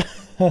work.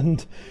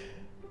 And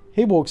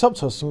he walks up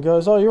to us and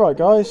goes, "Oh, you're right,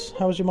 guys.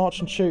 How was your march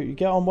and shoot? You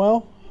get on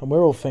well?" And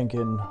we're all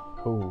thinking,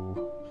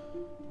 "Oh,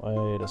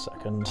 wait a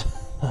second.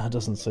 That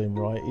doesn't seem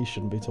right. He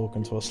shouldn't be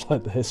talking to us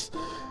like this."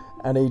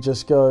 And he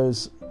just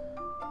goes,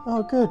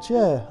 "Oh, good,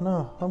 yeah.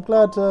 No, I'm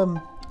glad.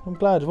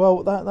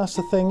 Well, that's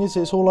the thing, is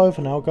it's all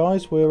over now,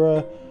 guys.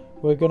 We're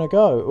gonna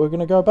go. We're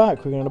gonna go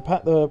back. We're gonna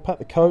pat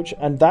the coach."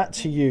 And that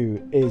to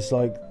you is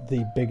like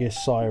the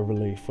biggest sigh of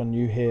relief when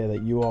you hear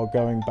that you are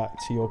going back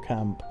to your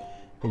camp,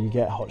 where you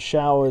get hot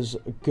showers,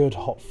 good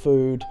hot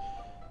food,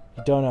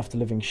 you don't have to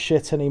live in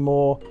shit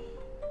anymore.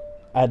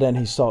 And then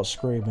he starts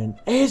screaming,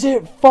 "Is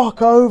it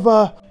fuck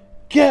over?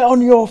 Get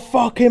on your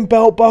fucking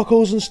belt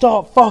buckles and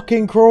start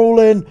fucking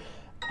crawling."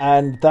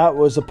 And that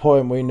was the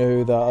point we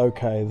knew that,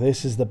 okay,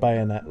 this is the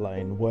bayonet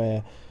lane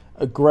where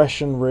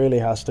aggression really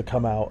has to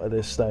come out at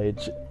this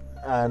stage.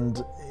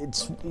 And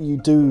you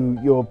do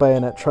your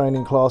bayonet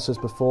training classes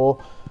before.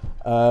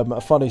 A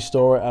funny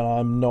story, and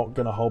I'm not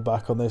going to hold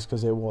back on this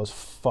because it was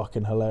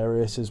fucking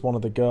hilarious, is one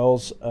of the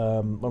girls,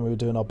 when we were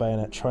doing our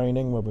bayonet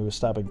training, when we were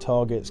stabbing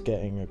targets,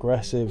 getting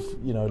aggressive,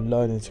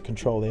 learning to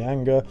control the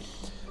anger,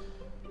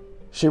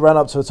 she ran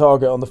up to a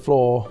target on the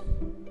floor.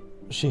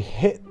 She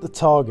hit the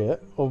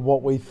target, or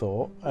what we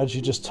thought, and she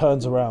just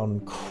turns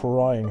around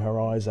crying her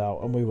eyes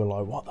out, and we were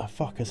like, "What the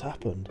fuck has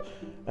happened?"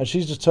 And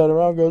she's just turned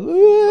around and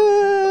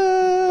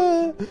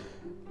goes, "Aah!"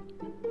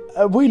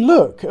 And we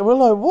look, and we're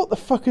like, "What the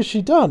fuck has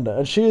she done?"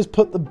 And she has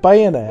put the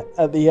bayonet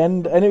at the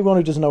end. Anyone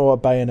who doesn't know what a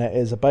bayonet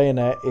is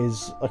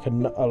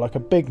like a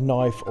big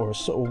knife, or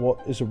what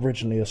is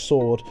originally a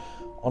sword,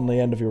 on the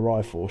end of your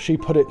rifle. She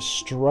put it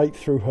straight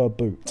through her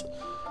boot.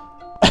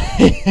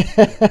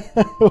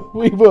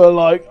 We were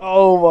like,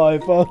 oh my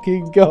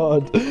fucking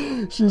god,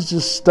 she's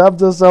just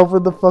stabbed herself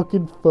in the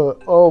fucking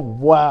foot. Oh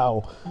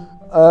wow.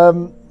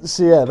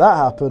 So yeah, that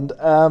happened.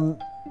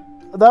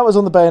 That was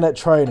on the bayonet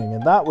training,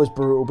 and that was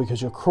brutal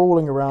because you're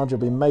crawling around, you're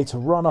being made to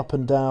run up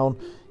and down,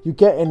 you're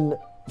getting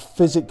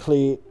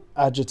physically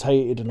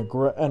agitated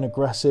and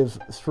aggressive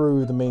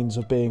through the means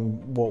of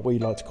being what we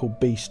like to call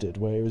beasted,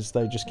 whereas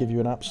they just give you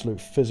an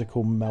absolute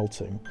physical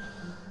melting.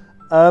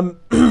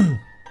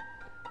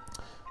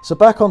 So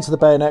back onto the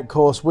bayonet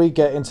course, we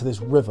get into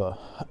this river,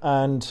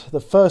 and the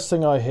first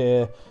thing I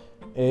hear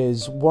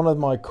is one of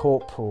my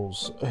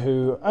corporals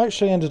who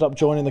actually ended up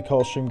joining the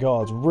Coldstream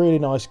Guards. Really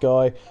nice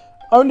guy.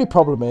 Only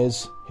problem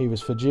is he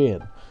was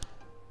Fijian.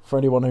 For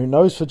anyone who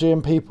knows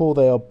Fijian people,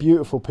 they are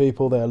beautiful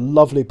people, they are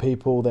lovely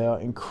people, they are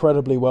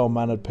incredibly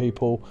well-mannered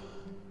people,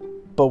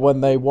 but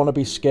when they want to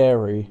be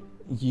scary,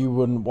 you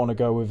wouldn't want to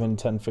go within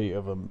 10 feet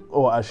of them,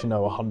 or actually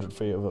no, 100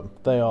 feet of them.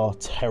 They are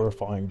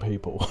terrifying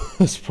people.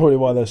 That's probably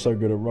why they're so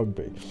good at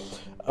rugby.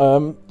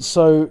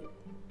 So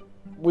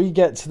we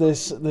get to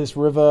this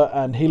river,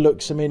 and he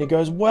looks at me and he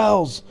goes,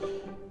 "Wells,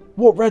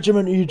 what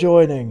regiment are you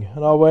joining?"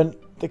 And I went,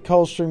 "The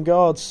Coldstream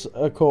Guards,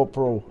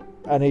 Corporal."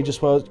 And he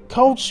just went,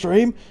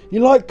 "Coldstream? You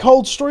like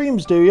cold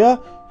streams, do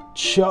you?"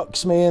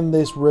 Chucks me in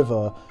this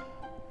river.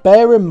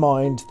 Bear in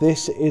mind,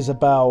 this is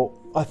about,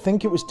 I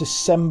think it was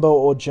December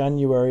or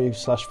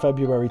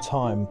January/February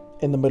time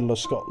in the middle of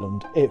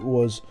Scotland. It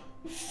was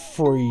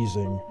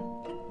freezing.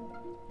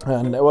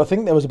 And I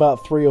think there was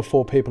about 3 or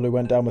 4 people who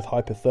went down with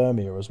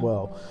hypothermia as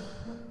well.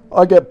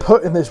 I get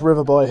put in this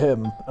river by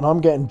him, and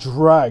I'm getting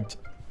dragged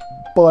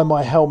by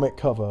my helmet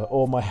cover,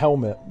 or my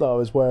helmet that I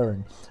was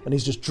wearing. And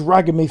he's just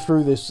dragging me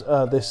through this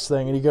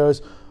thing, and he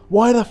goes,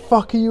 "Why the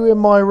fuck are you in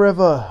my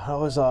river?" I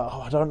was like,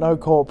 "Oh, I don't know,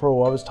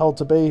 Corporal, I was told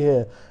to be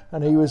here."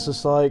 And he was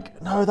just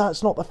like, "No,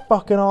 that's not the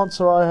fucking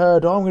answer I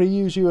heard. I'm going to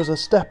use you as a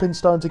stepping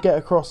stone to get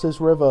across this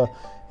river."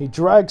 He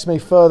drags me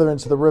further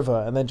into the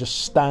river and then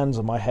just stands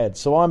on my head.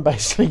 So I'm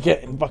basically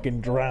getting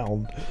fucking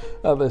drowned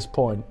at this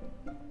point.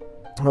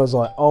 I was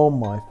like, oh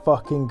my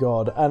fucking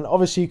god. And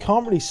obviously you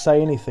can't really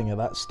say anything at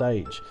that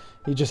stage.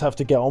 You just have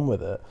to get on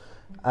with it.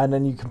 And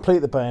then you complete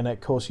the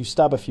bayonet course, you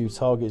stab a few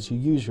targets, you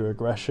use your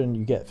aggression,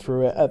 you get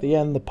through it. At the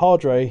end, the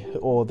padre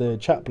or the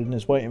chaplain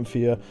is waiting for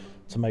you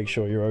to make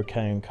sure you're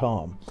okay and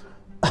calm.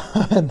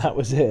 And that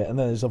was it. And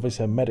then there's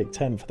obviously a medic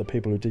tent for the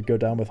people who did go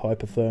down with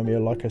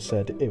hypothermia. Like I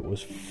said, it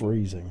was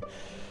freezing.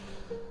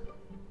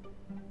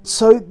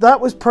 So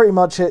that was pretty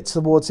much it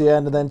towards the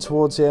end. And then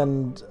towards the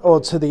end, or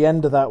to the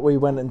end of that, we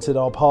went into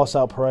our pass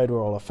out parade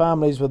where all our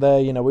families were there.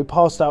 You know, we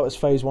passed out as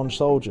Phase 1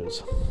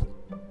 soldiers.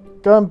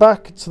 Going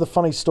back to the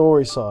funny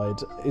story side,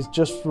 it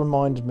just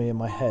reminded me in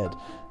my head.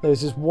 There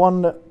was this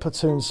one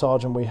platoon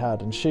sergeant we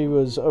had, and she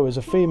was, it was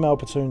a female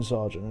platoon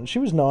sergeant, and she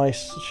was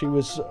nice. She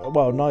was,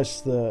 well,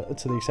 nice to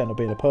the extent of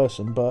being a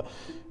person, but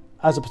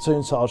as a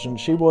platoon sergeant,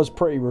 she was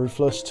pretty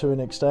ruthless to an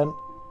extent.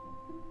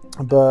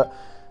 But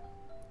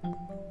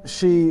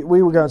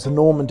we were going to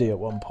Normandy at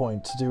one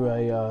point to do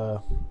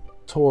a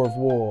tour of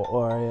war,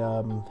 or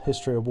a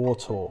history of war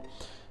tour.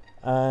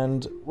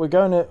 And we're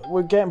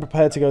getting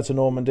prepared to go to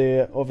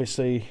Normandy.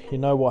 Obviously, you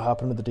know what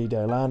happened with the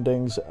D-Day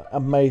landings.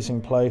 Amazing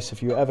place.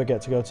 If you ever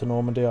get to go to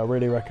Normandy, I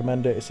really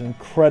recommend it. It's an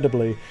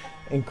incredibly,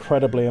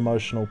 incredibly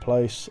emotional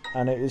place,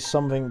 and it is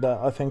something that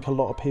I think a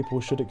lot of people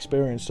should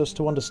experience just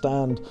to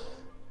understand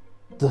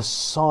the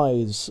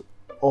size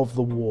of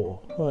the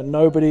war. I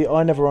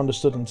never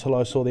understood until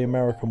I saw the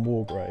American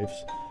war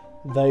graves.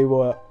 They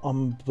were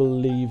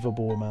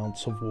unbelievable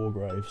amounts of war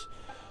graves.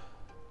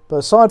 But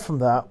aside from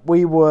that,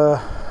 we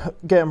were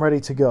getting ready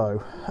to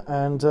go,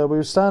 and we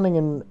were standing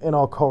in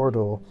our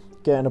corridor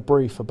getting a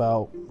brief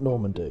about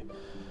Normandy.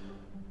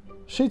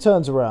 She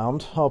turns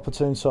around, our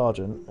platoon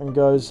sergeant, and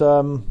goes,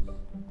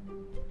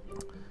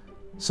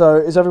 "So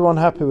is everyone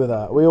happy with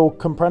that? Are we all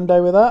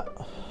comprende with that?"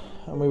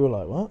 And we were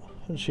like, "What?"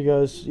 And she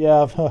goes,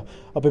 "Yeah,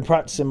 I've been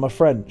practicing my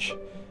French."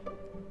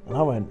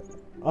 And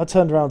I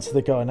turned around to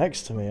the guy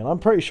next to me, and I'm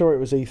pretty sure it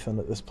was Ethan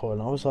at this point,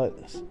 and I was like,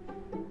 "This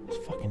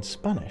fucking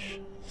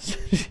Spanish."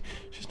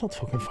 She's not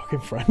talking fucking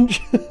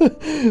French.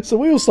 So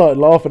we all started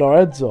laughing our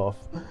heads off.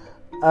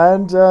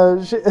 And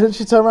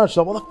she turned around, she's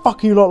like, "What the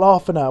fuck are you lot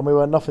laughing at?" And we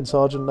went, "Nothing,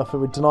 Sergeant, nothing."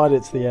 We denied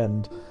it to the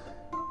end.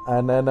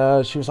 And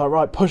then she was like,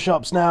 "Right,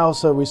 push-ups now."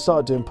 So we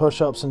started doing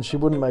push-ups, and she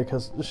wouldn't make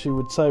us, she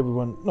would say we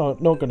weren't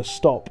not going to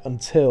stop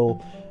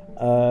until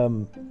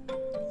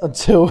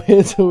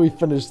we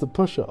finished the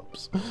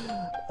push-ups.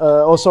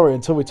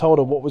 Until we told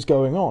her what was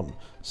going on.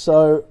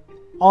 So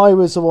I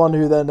was the one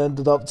who then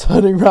ended up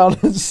turning around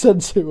and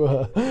said to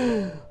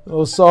her,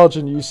 "Oh,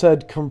 Sergeant, you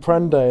said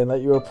comprende and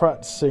that you were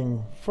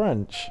practicing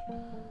French.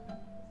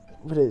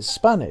 But it's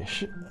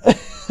Spanish."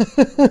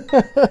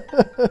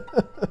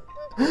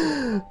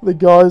 The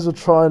guys are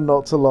trying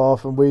not to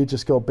laugh, and we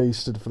just got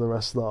beasted for the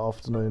rest of that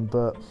afternoon.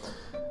 But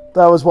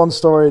that was one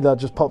story that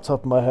just popped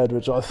up in my head,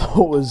 which I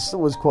thought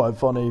was quite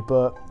funny.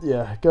 But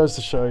yeah, it goes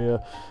to show you,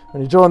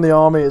 when you join the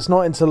army, it's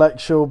not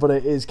intellectual, but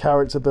it is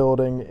character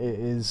building. It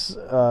is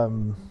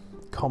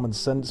common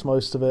sense,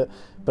 most of it,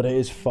 but it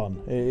is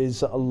fun. It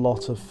is a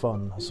lot of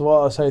fun. So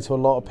what I say to a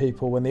lot of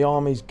people, when the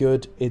army's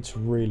good, it's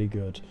really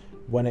good.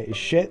 When it is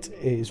shit,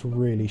 it is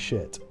really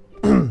shit.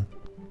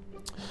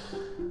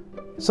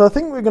 So I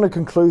think we're going to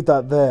conclude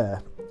that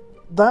there.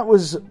 That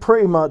was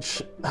pretty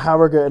much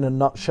Harrogate in a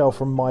nutshell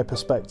from my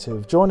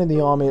perspective. Joining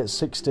the army at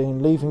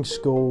 16, leaving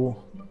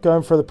school,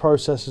 going through the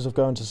processes of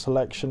going to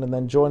selection, and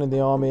then joining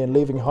the army and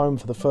leaving home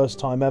for the first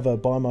time ever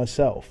by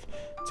myself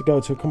to go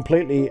to a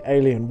completely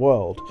alien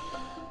world.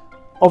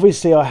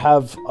 Obviously, I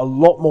have a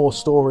lot more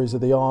stories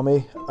of the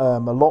army, a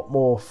lot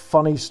more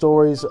funny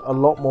stories, a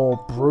lot more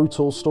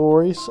brutal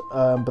stories,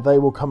 but they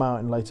will come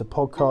out in later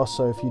podcasts.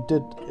 So if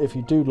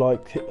you do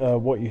like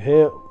what you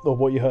hear or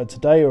what you heard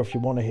today, or if you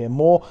want to hear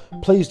more,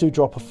 please do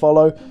drop a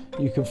follow.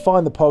 You can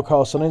find the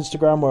podcast on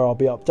Instagram, where I'll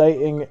be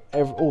updating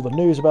all the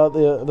news about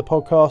the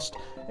podcast.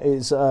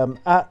 It's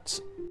at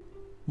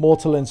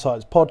Mortal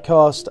Insights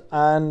Podcast,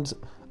 and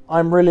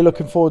I'm really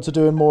looking forward to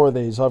doing more of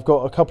these. I've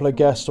got a couple of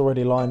guests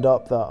already lined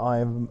up that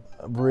I'm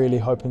really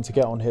hoping to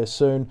get on here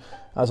soon.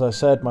 As I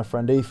said, my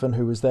friend Ethan,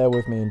 who was there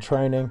with me in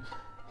training,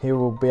 he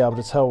will be able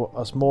to tell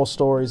us more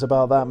stories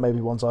about that,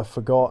 maybe ones I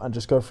forgot, and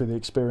just go through the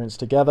experience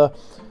together.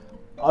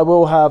 I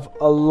will have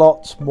a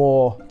lot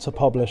more to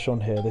publish on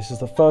here. This is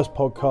the first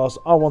podcast.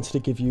 I wanted to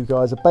give you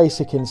guys a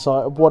basic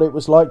insight of what it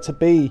was like to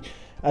be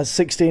as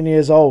 16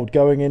 years old,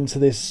 going into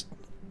this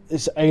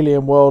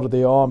alien world of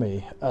the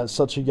army at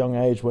such a young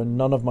age, when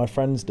none of my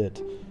friends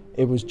did.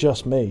 It was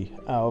just me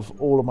out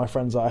of all of my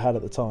friends that I had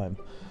at the time.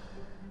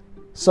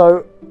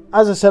 So,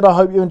 as I said, I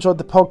hope you enjoyed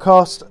the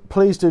podcast.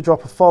 Please do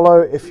drop a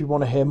follow if you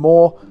want to hear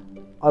more.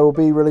 I will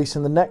be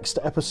releasing the next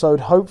episode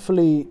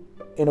hopefully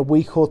in a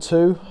week or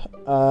two.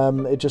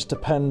 It just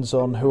depends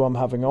on who I'm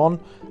having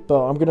on,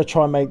 but I'm going to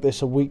try and make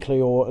this a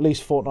weekly or at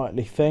least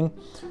fortnightly thing,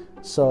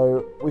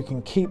 so we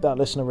can keep that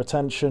listener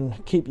retention,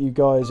 keep you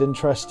guys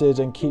interested,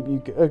 and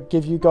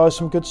give you guys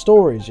some good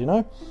stories, you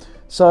know.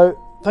 So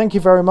thank you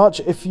very much.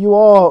 If you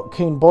are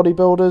keen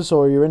bodybuilders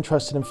or you're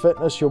interested in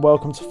fitness, you're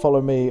welcome to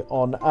follow me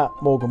on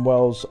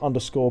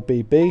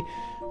 @MorganWells_BB.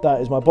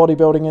 That is my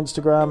bodybuilding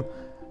Instagram,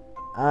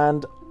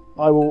 and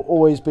I will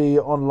always be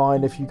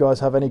online if you guys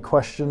have any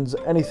questions,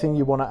 anything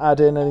you want to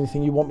add in,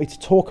 anything you want me to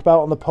talk about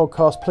on the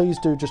podcast. Please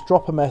do just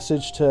drop a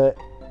message to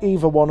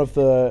either one of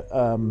my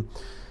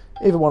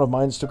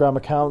Instagram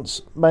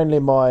accounts, mainly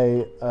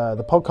my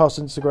the podcast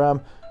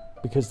Instagram,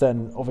 because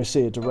then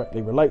obviously it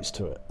directly relates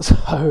to it.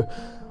 So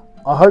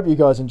I hope you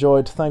guys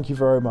enjoyed. Thank you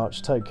very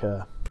much. Take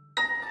care.